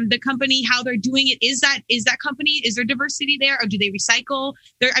the company? How they're doing it? Is that company? Is there diversity there, or do they recycle?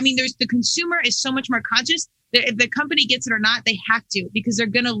 There's the consumer is so much more conscious. If the company gets it or not, they have to, because they're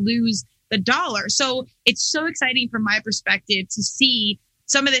going to lose the dollar. So it's so exciting from my perspective to see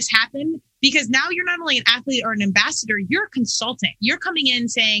some of this happen, because now you're not only an athlete or an ambassador, you're a consultant. You're coming in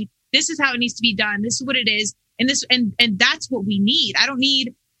saying, this is how it needs to be done. This is what it is. And that's what we need. I don't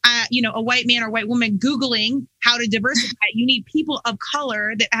need, a white man or white woman Googling how to diversify. You need people of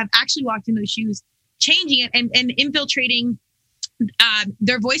color that have actually walked in those shoes, changing it and infiltrating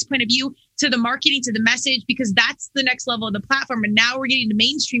their voice point of view to the marketing, to the message, because that's the next level of the platform. And now we're getting to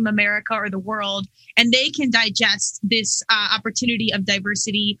mainstream America or the world, and they can digest this opportunity of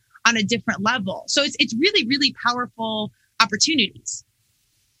diversity on a different level. So it's really, really powerful opportunities.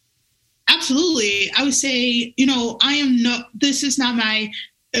 Absolutely. I would say, this is not my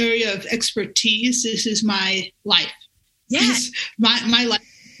area of expertise. This is my life. Because my life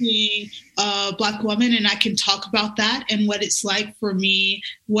being a Black woman, and I can talk about that and what it's like for me.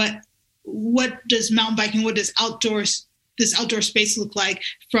 What does mountain biking, what does this outdoor space look like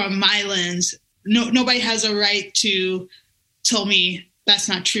from my lens? Nobody has a right to tell me that's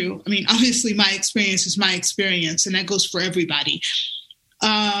not true. I mean, obviously my experience is my experience, and that goes for everybody.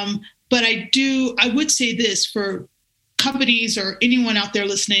 But I would say this for companies or anyone out there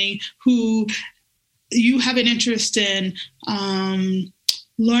listening who you have an interest in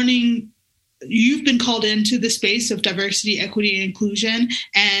learning. You've been called into the space of diversity, equity, and inclusion,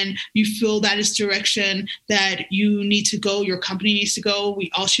 and you feel that is direction that you need to go, your company needs to go,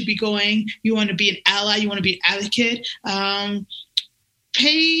 we all should be going. You want to be an ally, you want to be an advocate.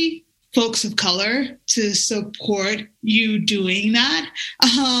 Pay folks of color to support you doing that.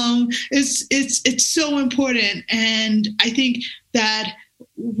 It's so important. And I think that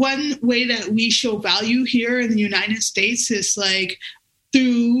one way that we show value here in the United States is like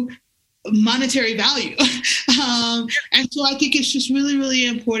through monetary value. And so I think it's just really, really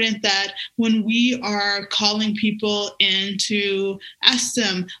important that when we are calling people in to ask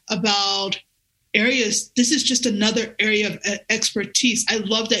them about areas, this is just another area of expertise. I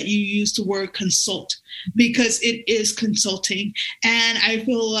love that you use the word consult, because it is consulting. And I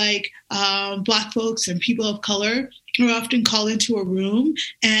feel like Black folks and people of color are often called into a room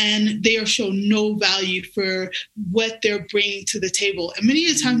and they are shown no value for what they're bringing to the table. And many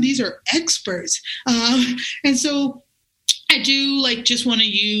of the time, these are experts. And so I do just want to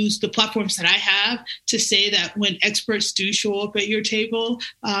use the platforms that I have to say that when experts do show up at your table,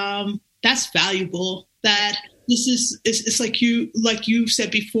 that's valuable. That this is, it's like you said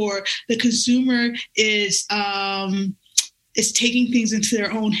before, the consumer is taking things into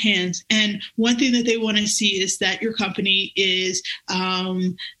their own hands. And one thing that they want to see is that your company is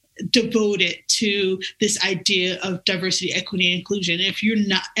devoted to this idea of diversity, equity, and inclusion. If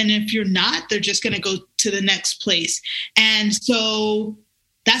you're not, they're just going to go to the next place. And so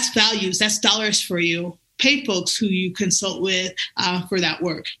that's values, that's dollars for you. Pay folks who you consult with for that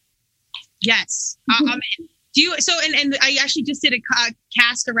work. Yes. Do you, so, and I actually just did a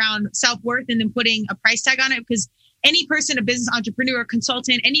cast around self-worth and then putting a price tag on it, because any person, a business entrepreneur,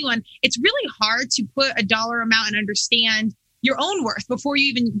 consultant, anyone, it's really hard to put a dollar amount and understand your own worth before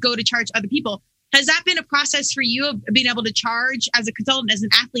you even go to charge other people. Has that been a process for you of being able to charge as a consultant, as an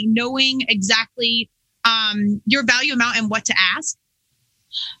athlete, knowing exactly your value amount and what to ask?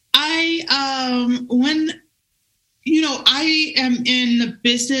 I am in the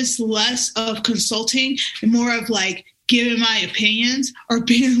business less of consulting and more of giving my opinions or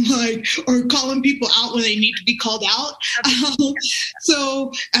being or calling people out when they need to be called out.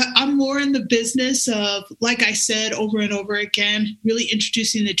 So I'm more in the business of, like I said, over and over again, really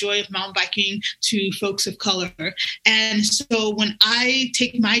introducing the joy of mountain biking to folks of color. And so when I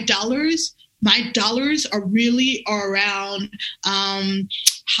take my dollars are really around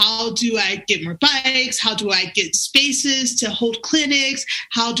how do I get more bikes? How do I get spaces to hold clinics?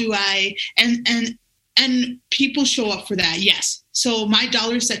 How do I, and people show up for that. Yes. So my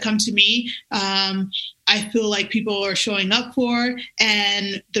dollars that come to me, I feel like people are showing up for,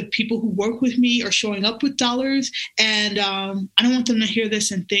 and the people who work with me are showing up with dollars. And I don't want them to hear this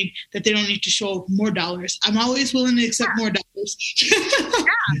and think that they don't need to show up more dollars. I'm always willing to accept more dollars. Yeah.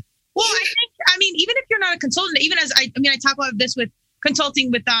 Well, I mean, even if you're not a consultant, even as I talk about this with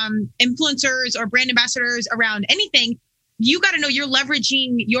consulting with influencers or brand ambassadors around anything, you got to know you're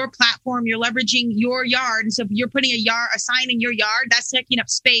leveraging your platform, you're leveraging your yard. And so if you're putting a sign in your yard, that's taking up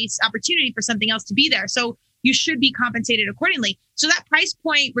space, opportunity for something else to be there. So you should be compensated accordingly. So that price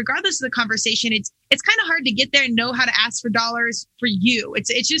point, regardless of the conversation, it's kind of hard to get there and know how to ask for dollars for you.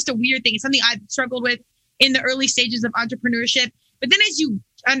 It's just a weird thing. It's something I've struggled with in the early stages of entrepreneurship. But then as you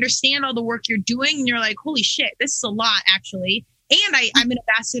understand all the work you're doing, and you're like, holy shit, this is a lot, actually. And I'm an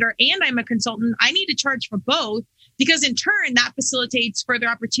ambassador and I'm a consultant. I need to charge for both, because in turn, that facilitates further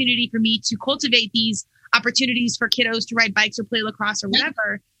opportunity for me to cultivate these opportunities for kiddos to ride bikes or play lacrosse or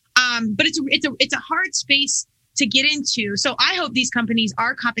whatever. But it's a hard space to get into. So I hope these companies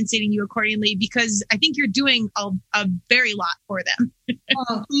are compensating you accordingly, because I think you're doing a very lot for them.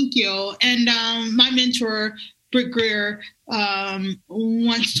 Oh, thank you. And my mentor, Brooke,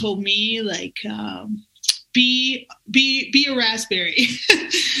 once told me be a raspberry.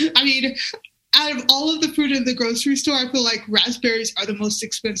 I mean, out of all of the fruit in the grocery store, I feel like raspberries are the most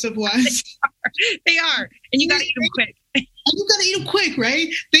expensive ones. They are. And you got to eat them quick. And you got to eat them quick, right?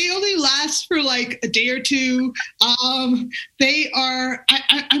 They only last for a day or two. They are,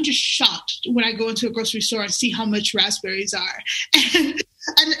 I'm just shocked when I go into a grocery store and see how much raspberries are. And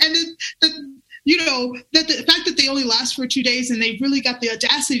the fact that they only last for 2 days, and they've really got the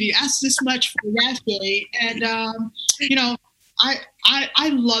audacity to ask this much for a raspberry. And, I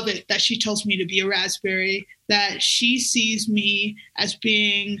love it that she tells me to be a raspberry, that she sees me as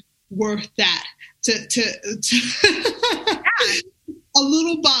being worth that. A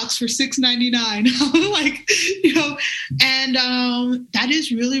little box for $6.99. Like, and that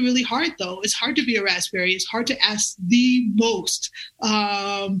is really, really hard, though. It's hard to be a raspberry. It's hard to ask the most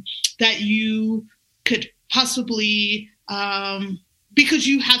that you could possibly, because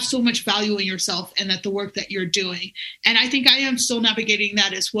you have so much value in yourself and that the work that you're doing. And I think I am still navigating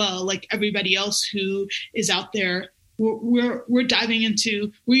that as well, like everybody else who is out there. We're diving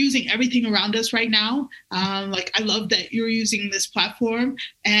into, we're using everything around us right now. Like, I love that you're using this platform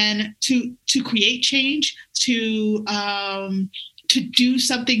and to create change, to do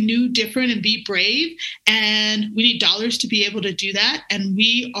something new, different, and be brave. And we need dollars to be able to do that. And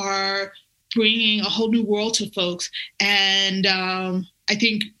we are bringing a whole new world to folks. And I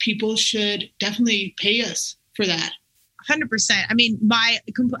think people should definitely pay us for that. 100%. I mean,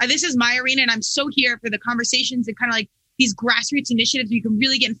 this is my arena, and I'm so here for the conversations and kind of like these grassroots initiatives we can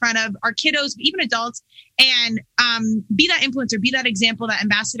really get in front of our kiddos, but even adults, and be that influencer, be that example, that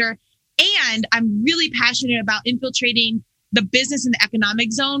ambassador. And I'm really passionate about infiltrating the business and the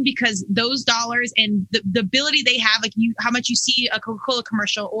economic zone, because those dollars and the ability they have, like how much you see a Coca-Cola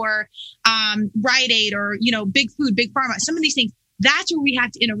commercial or Rite Aid or, big food, big pharma, some of these things, that's where we have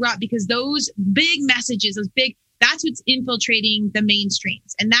to interrupt, because those big messages, that's what's infiltrating the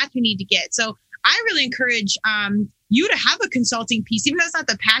mainstreams, and that's what we need to get. So I really encourage you to have a consulting piece, even though it's not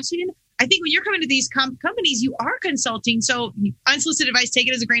the passion. I think when you're coming to these companies, you are consulting. So unsolicited advice, take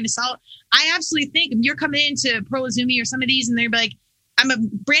it as a grain of salt. I absolutely think if you're coming into Pearl Izumi or some of these and they're like, I'm a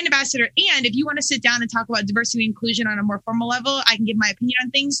brand ambassador, and if you want to sit down and talk about diversity and inclusion on a more formal level, I can give my opinion on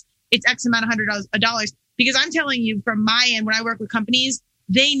things. It's X amount of $100, because I'm telling you from my end, when I work with companies,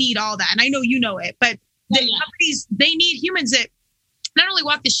 they need all that. And I know you know it, but companies, they need humans that not only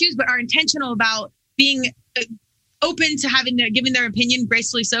walk the shoes, but are intentional about being open to giving their opinion,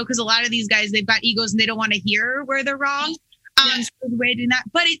 gracefully so, because a lot of these guys, they've got egos and they don't want to hear where they're wrong. So the way of doing that,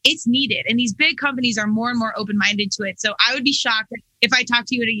 but it's needed. And these big companies are more and more open-minded to it. So I would be shocked if I talked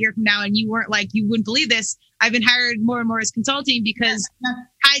to you in a year from now and you weren't like, you wouldn't believe this. I've been hired more and more as consulting because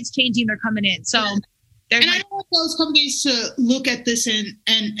tide's changing, they're coming in. So and I want those companies to look at this and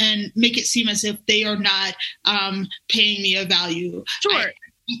make it seem as if they are not paying me a value. Sure.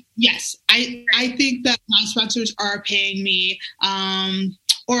 Yes, I think that my sponsors are paying me,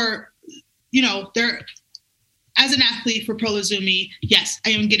 they're, as an athlete for Pearl Izumi, yes,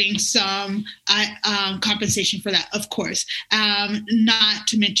 I am getting some compensation for that, of course. Not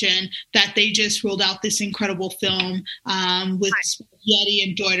to mention that they just rolled out this incredible film with Yeti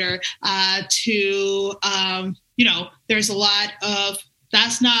and Deuter there's a lot of,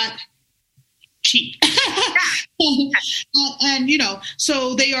 that's not cheap. And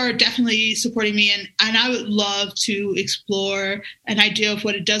so they are definitely supporting me, and I would love to explore an idea of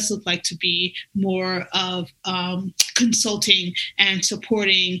what it does look like to be more of consulting and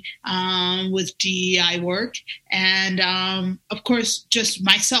supporting with DEI work, and of course just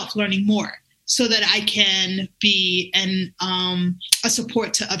myself learning more so that I can be a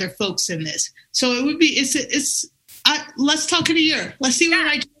support to other folks in this. So it would be let's talk in a year. Let's see what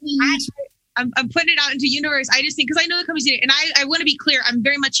I do. I'm putting it out into the universe. I just think, because I know the company's, and I want to be clear, I'm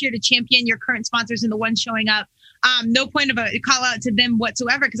very much here to champion your current sponsors and the ones showing up. No point of a call out to them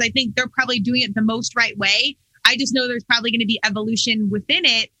whatsoever, because I think they're probably doing it the most right way. I just know there's probably going to be evolution within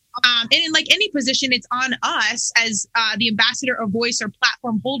it. And in like any position, it's on us as the ambassador or voice or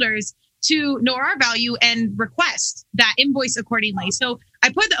platform holders to know our value and request that invoice accordingly. So I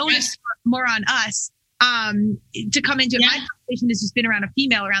put the onus more on us to come into it. My conversation has just been around a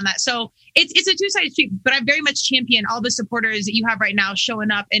female around that. So it's a two-sided street, but I very much champion all the supporters that you have right now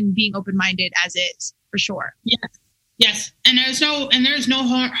showing up and being open-minded as is, for sure. Yes. And there's no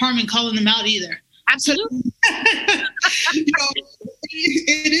harm in calling them out either. Absolutely.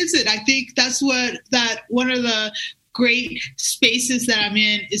 It isn't. I think that's one of the great spaces that I'm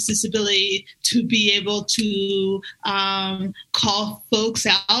in is this ability to be able to call folks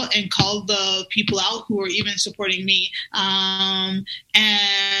out and call the people out who are even supporting me, and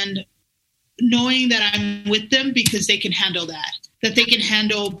knowing that I'm with them because they can handle that they can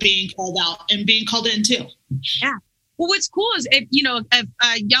handle being called out and being called in too. Yeah. Well, what's cool is if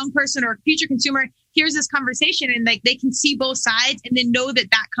a young person or a future consumer hears this conversation and they can see both sides and then know that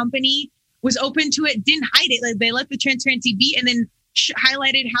company was open to it, didn't hide it. Like they let the transparency be and then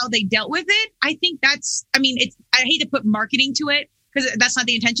highlighted how they dealt with it. I think I hate to put marketing to it, because that's not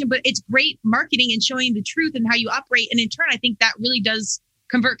the intention, but it's great marketing and showing the truth and how you operate. And in turn, I think that really does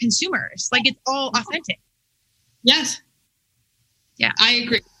convert consumers. Like it's all authentic. Yes. Yeah, I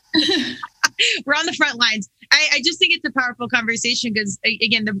agree. We're on the front lines. I just think it's a powerful conversation because,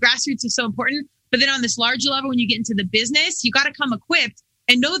 again, the grassroots is so important. But then on this larger level, when you get into the business, you got to come equipped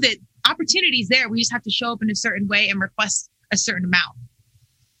and know that opportunity is there. We just have to show up in a certain way and request a certain amount.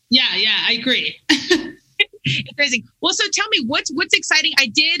 Yeah, I agree. It's crazy. Well, so tell me what's exciting. I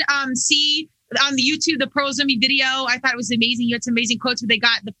did see on the YouTube the Pros of Me video. I thought it was amazing. You had some amazing quotes where they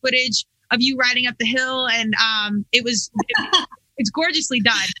got the footage of you riding up the hill, and it's gorgeously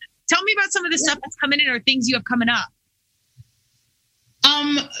done. Tell me about some of the stuff that's coming in or things you have coming up.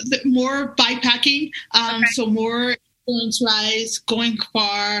 More bikepacking. So more endurance rides, going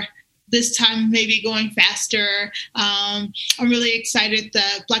far. This time, maybe going faster. I'm really excited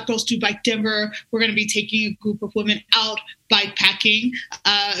that Black Girls Do Bike Denver, we're going to be taking a group of women out bikepacking.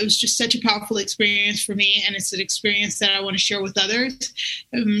 It was just such a powerful experience for me, and it's an experience that I want to share with others.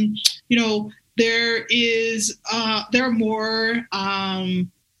 There are more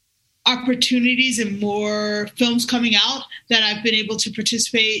opportunities and more films coming out that I've been able to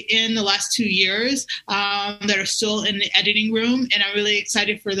participate in the last 2 years that are still in the editing room. And I'm really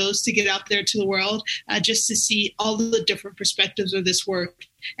excited for those to get out there to the world just to see all the different perspectives of this work.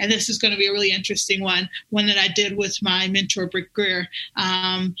 And this is going to be a really interesting one that I did with my mentor, Brooke.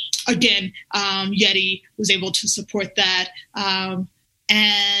 Yeti was able to support that.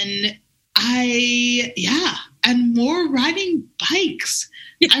 And more riding bikes.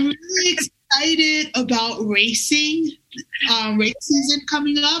 I'm really excited about racing, race season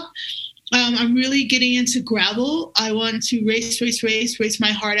coming up. I'm really getting into gravel. I want to race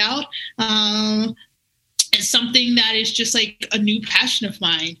my heart out. It's something that is just like a new passion of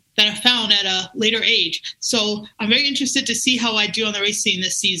mine that I found at a later age. So I'm very interested to see how I do on the race scene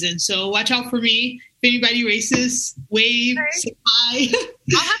this season. So watch out for me. If anybody races, wave, say hi.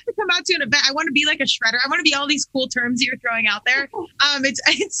 I'll have to come out to an event. I want to be like a shredder. I want to be all these cool terms that you're throwing out there. It's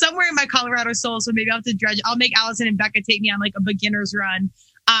somewhere in my Colorado soul, so maybe I'll have to dredge. I'll make Allison and Becca take me on like a beginner's run.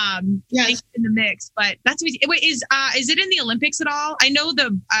 Yes. In the mix, but that's amazing. Wait, is it in the Olympics at all? I know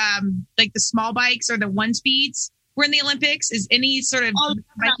the like the small bikes or the 1-speeds were in the Olympics. Is any sort of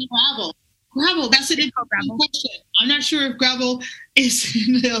gravel? That's an interesting question. I'm not sure if gravel is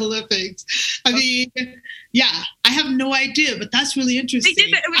in the Olympics. I mean, I have no idea, but that's really interesting.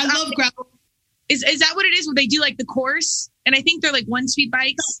 I love gravel. Is that what it is? Where they do like the course, and I think they're like 1-speed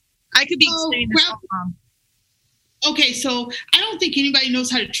bikes. I could be explaining this all wrong. Okay, so I don't think anybody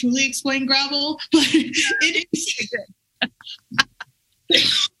knows how to truly explain gravel, but it is.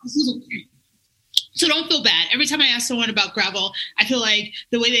 So don't feel bad. Every time I ask someone about gravel, I feel like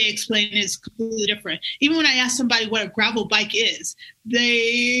the way they explain it is completely different. Even when I ask somebody what a gravel bike is,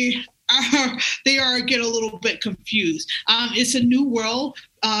 they get a little bit confused. It's a new world.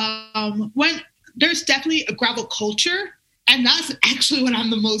 When there's definitely a gravel culture. And that's actually what I'm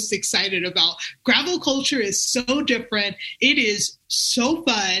the most excited about. Gravel culture is so different. It is so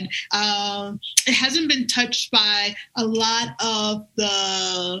fun. It hasn't been touched by a lot of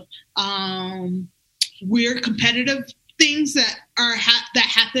the weird competitive things that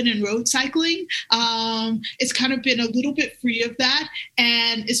happen in road cycling. It's kind of been a little bit free of that,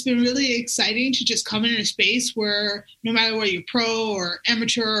 and it's been really exciting to just come in a space where no matter whether you're pro or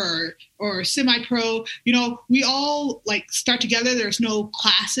amateur or semi-pro, we all like start together. There's no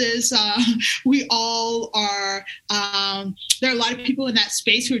classes. We all are. There are a lot of people in that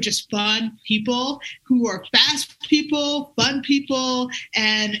space who are just fun people, who are fast people, fun people,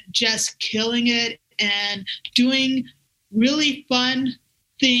 and just killing it and doing really fun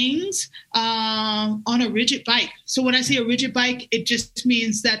things on a rigid bike. So when I say a rigid bike, it just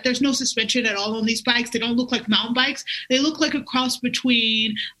means that there's no suspension at all on these bikes. They don't look like mountain bikes. They look like a cross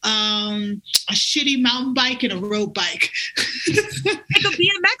between a shitty mountain bike and a road bike. Like a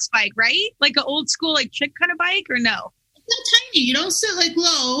BMX bike, right? Like an old school, like chick kind of bike, or no? It's not tiny. You don't sit like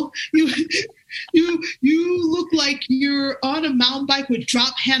low. You look like you're on a mountain bike with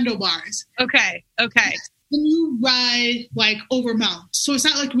drop handlebars. Okay. And you ride like over mountains. So it's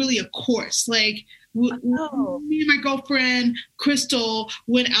not like really a course. Like me and my girlfriend, Crystal,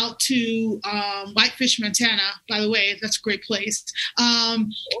 went out to Whitefish, Montana. By the way, that's a great place.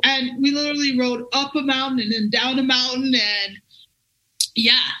 And we literally rode up a mountain and then down a mountain. And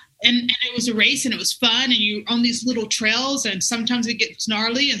and it was a race and it was fun. And you're on these little trails and sometimes it gets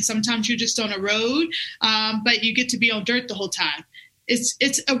gnarly and sometimes you're just on a road. But you get to be on dirt the whole time.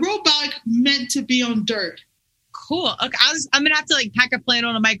 It's a road bike meant to be on dirt. Cool. Okay, I'm gonna have to like pack a plane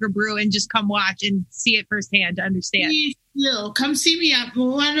on a microbrew and just come watch and see it firsthand to understand. Come see me at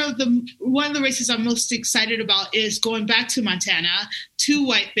one of the races I'm most excited about is going back to Montana to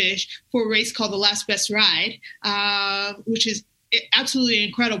Whitefish for a race called the Last Best Ride, which is absolutely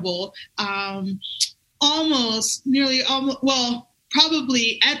incredible.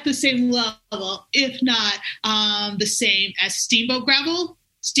 Probably at the same level, if not the same as Steamboat Gravel.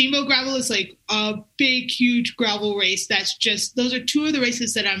 Steamboat Gravel is like a big, huge gravel race. Those are two of the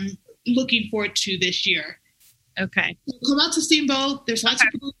races that I'm looking forward to this year. Okay. So come out to Steamboat. There's lots of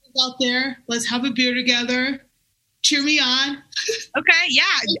people out there. Let's have a beer together. Cheer me on. Okay. Yeah.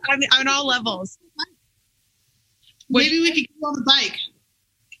 On all levels. Maybe we could go on the bike.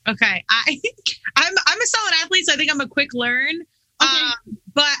 Okay. I'm a solid athlete, so I think I'm a quick learn. Okay.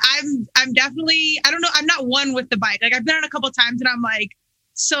 But I'm definitely, I don't know. I'm not one with the bike. Like I've been on a couple of times and I'm like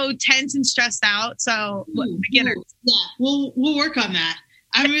so tense and stressed out. So beginners. Yeah. We'll work on that.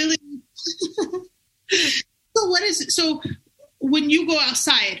 I'm really, So when you go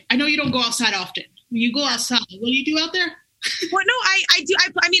outside, I know you don't go outside often. When you go outside, what do you do out there? Well, no, I do.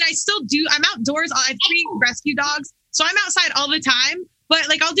 I mean, I still do. I'm outdoors. I have 3 rescue dogs. So I'm outside all the time, but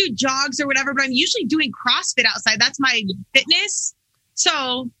like I'll do jogs or whatever, but I'm usually doing CrossFit outside. That's my fitness.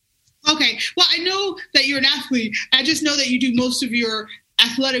 So. Okay. Well, I know that you're an athlete. I just know that you do most of your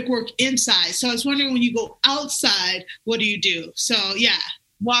athletic work inside. So I was wondering when you go outside, what do you do? So yeah.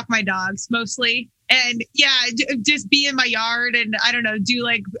 Walk my dogs mostly. And yeah, just be in my yard and I don't know, do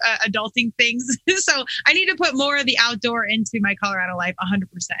like adulting things. So I need to put more of the outdoor into my Colorado life, 100%.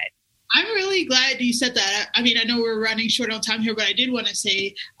 I'm really glad you said that. I mean, I know we're running short on time here, but I did want to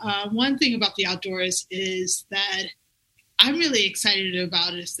say one thing about the outdoors is that I'm really excited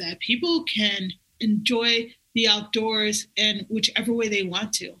about is that people can enjoy the outdoors in whichever way they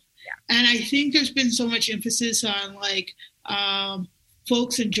want to. Yeah. And I think there's been so much emphasis on like,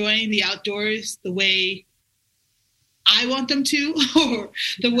 folks enjoying the outdoors the way I want them to, or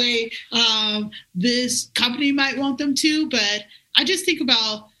the way this company might want them to. But I just think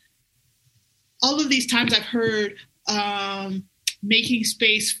about all of these times I've heard making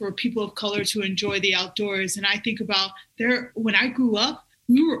space for people of color to enjoy the outdoors. And I think about when I grew up,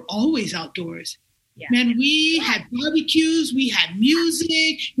 we were always outdoors. Yeah. Man, we had barbecues, we had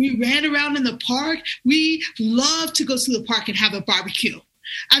music, we ran around in the park. We loved to go to the park and have a barbecue.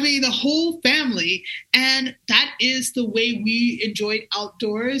 I mean, the whole family. And that is the way we enjoyed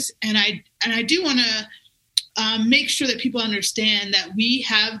outdoors. And I do want to make sure that people understand that we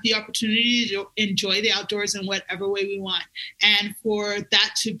have the opportunity to enjoy the outdoors in whatever way we want. And for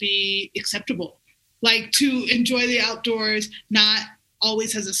that to be acceptable, like to enjoy the outdoors, not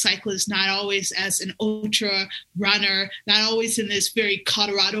always as a cyclist, not always as an ultra runner, not always in this very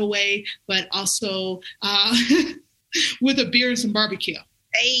Colorado way, but also with a beer and some barbecue.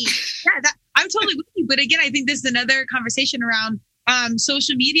 Hey, yeah, I'm totally with you. But again, I think this is another conversation around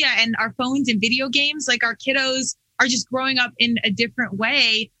social media and our phones and video games. Like our kiddos are just growing up in a different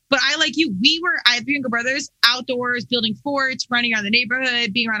way. But I, like you, I have 3 younger brothers, outdoors, building forts, running around the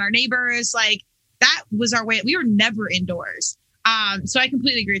neighborhood, being around our neighbors. Like that was our way. We were never indoors. So I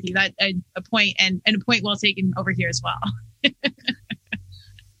completely agree with you. That a point and a point well taken over here as well.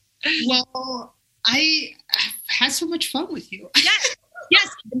 Well, I had so much fun with you. Yes.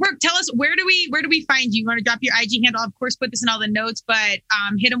 Brooke, tell us, where do we find you? You want to drop your IG handle? I'll, of course, put this in all the notes, but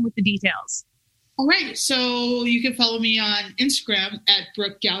hit them with the details. All right. So you can follow me on Instagram at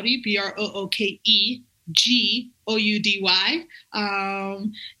Brooke Goudy, BrookeGoudy.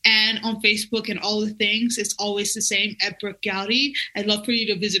 And on Facebook and all the things, it's always the same at Brooke Goudy. I'd love for you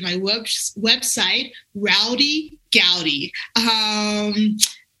to visit my website, Rowdy Goudy.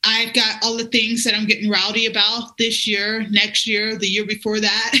 I've got all the things that I'm getting rowdy about this year, next year, the year before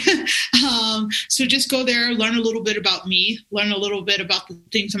that. So just go there, learn a little bit about me, learn a little bit about the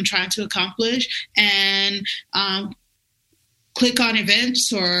things I'm trying to accomplish, and click on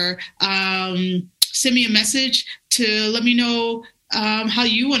events or send me a message to let me know how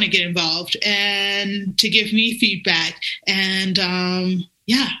you want to get involved and to give me feedback. And I'm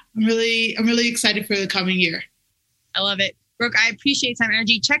really excited for the coming year. I love it. Brooke, I appreciate time and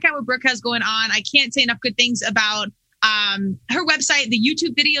energy. Check out what Brooke has going on. I can't say enough good things about her website, the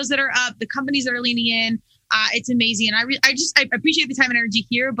YouTube videos that are up, the companies that are leaning in. It's amazing. And I appreciate the time and energy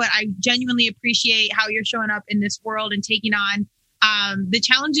here, but I genuinely appreciate how you're showing up in this world and taking on the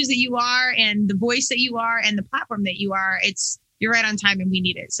challenges that you are and the voice that you are and the platform that you are. You're right on time and we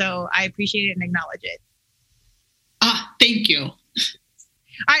need it. So I appreciate it and acknowledge it. Thank you.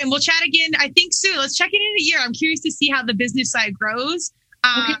 All right. And we'll chat again, I think soon. Let's check in a year. I'm curious to see how the business side grows.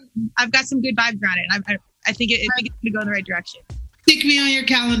 Okay. I've got some good vibes around it. I think it's going to go in the right direction. Stick me on your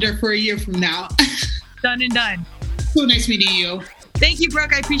calendar for a year from now. Done and done. So nice meeting you. Thank you,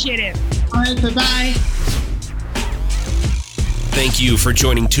 Brooke. I appreciate it. All right, bye-bye. Thank you for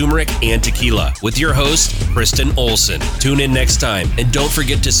joining Turmeric and Tequila with your host, Kristen Olson. Tune in next time, and don't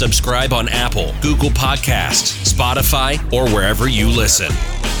forget to subscribe on Apple, Google Podcasts, Spotify, or wherever you listen.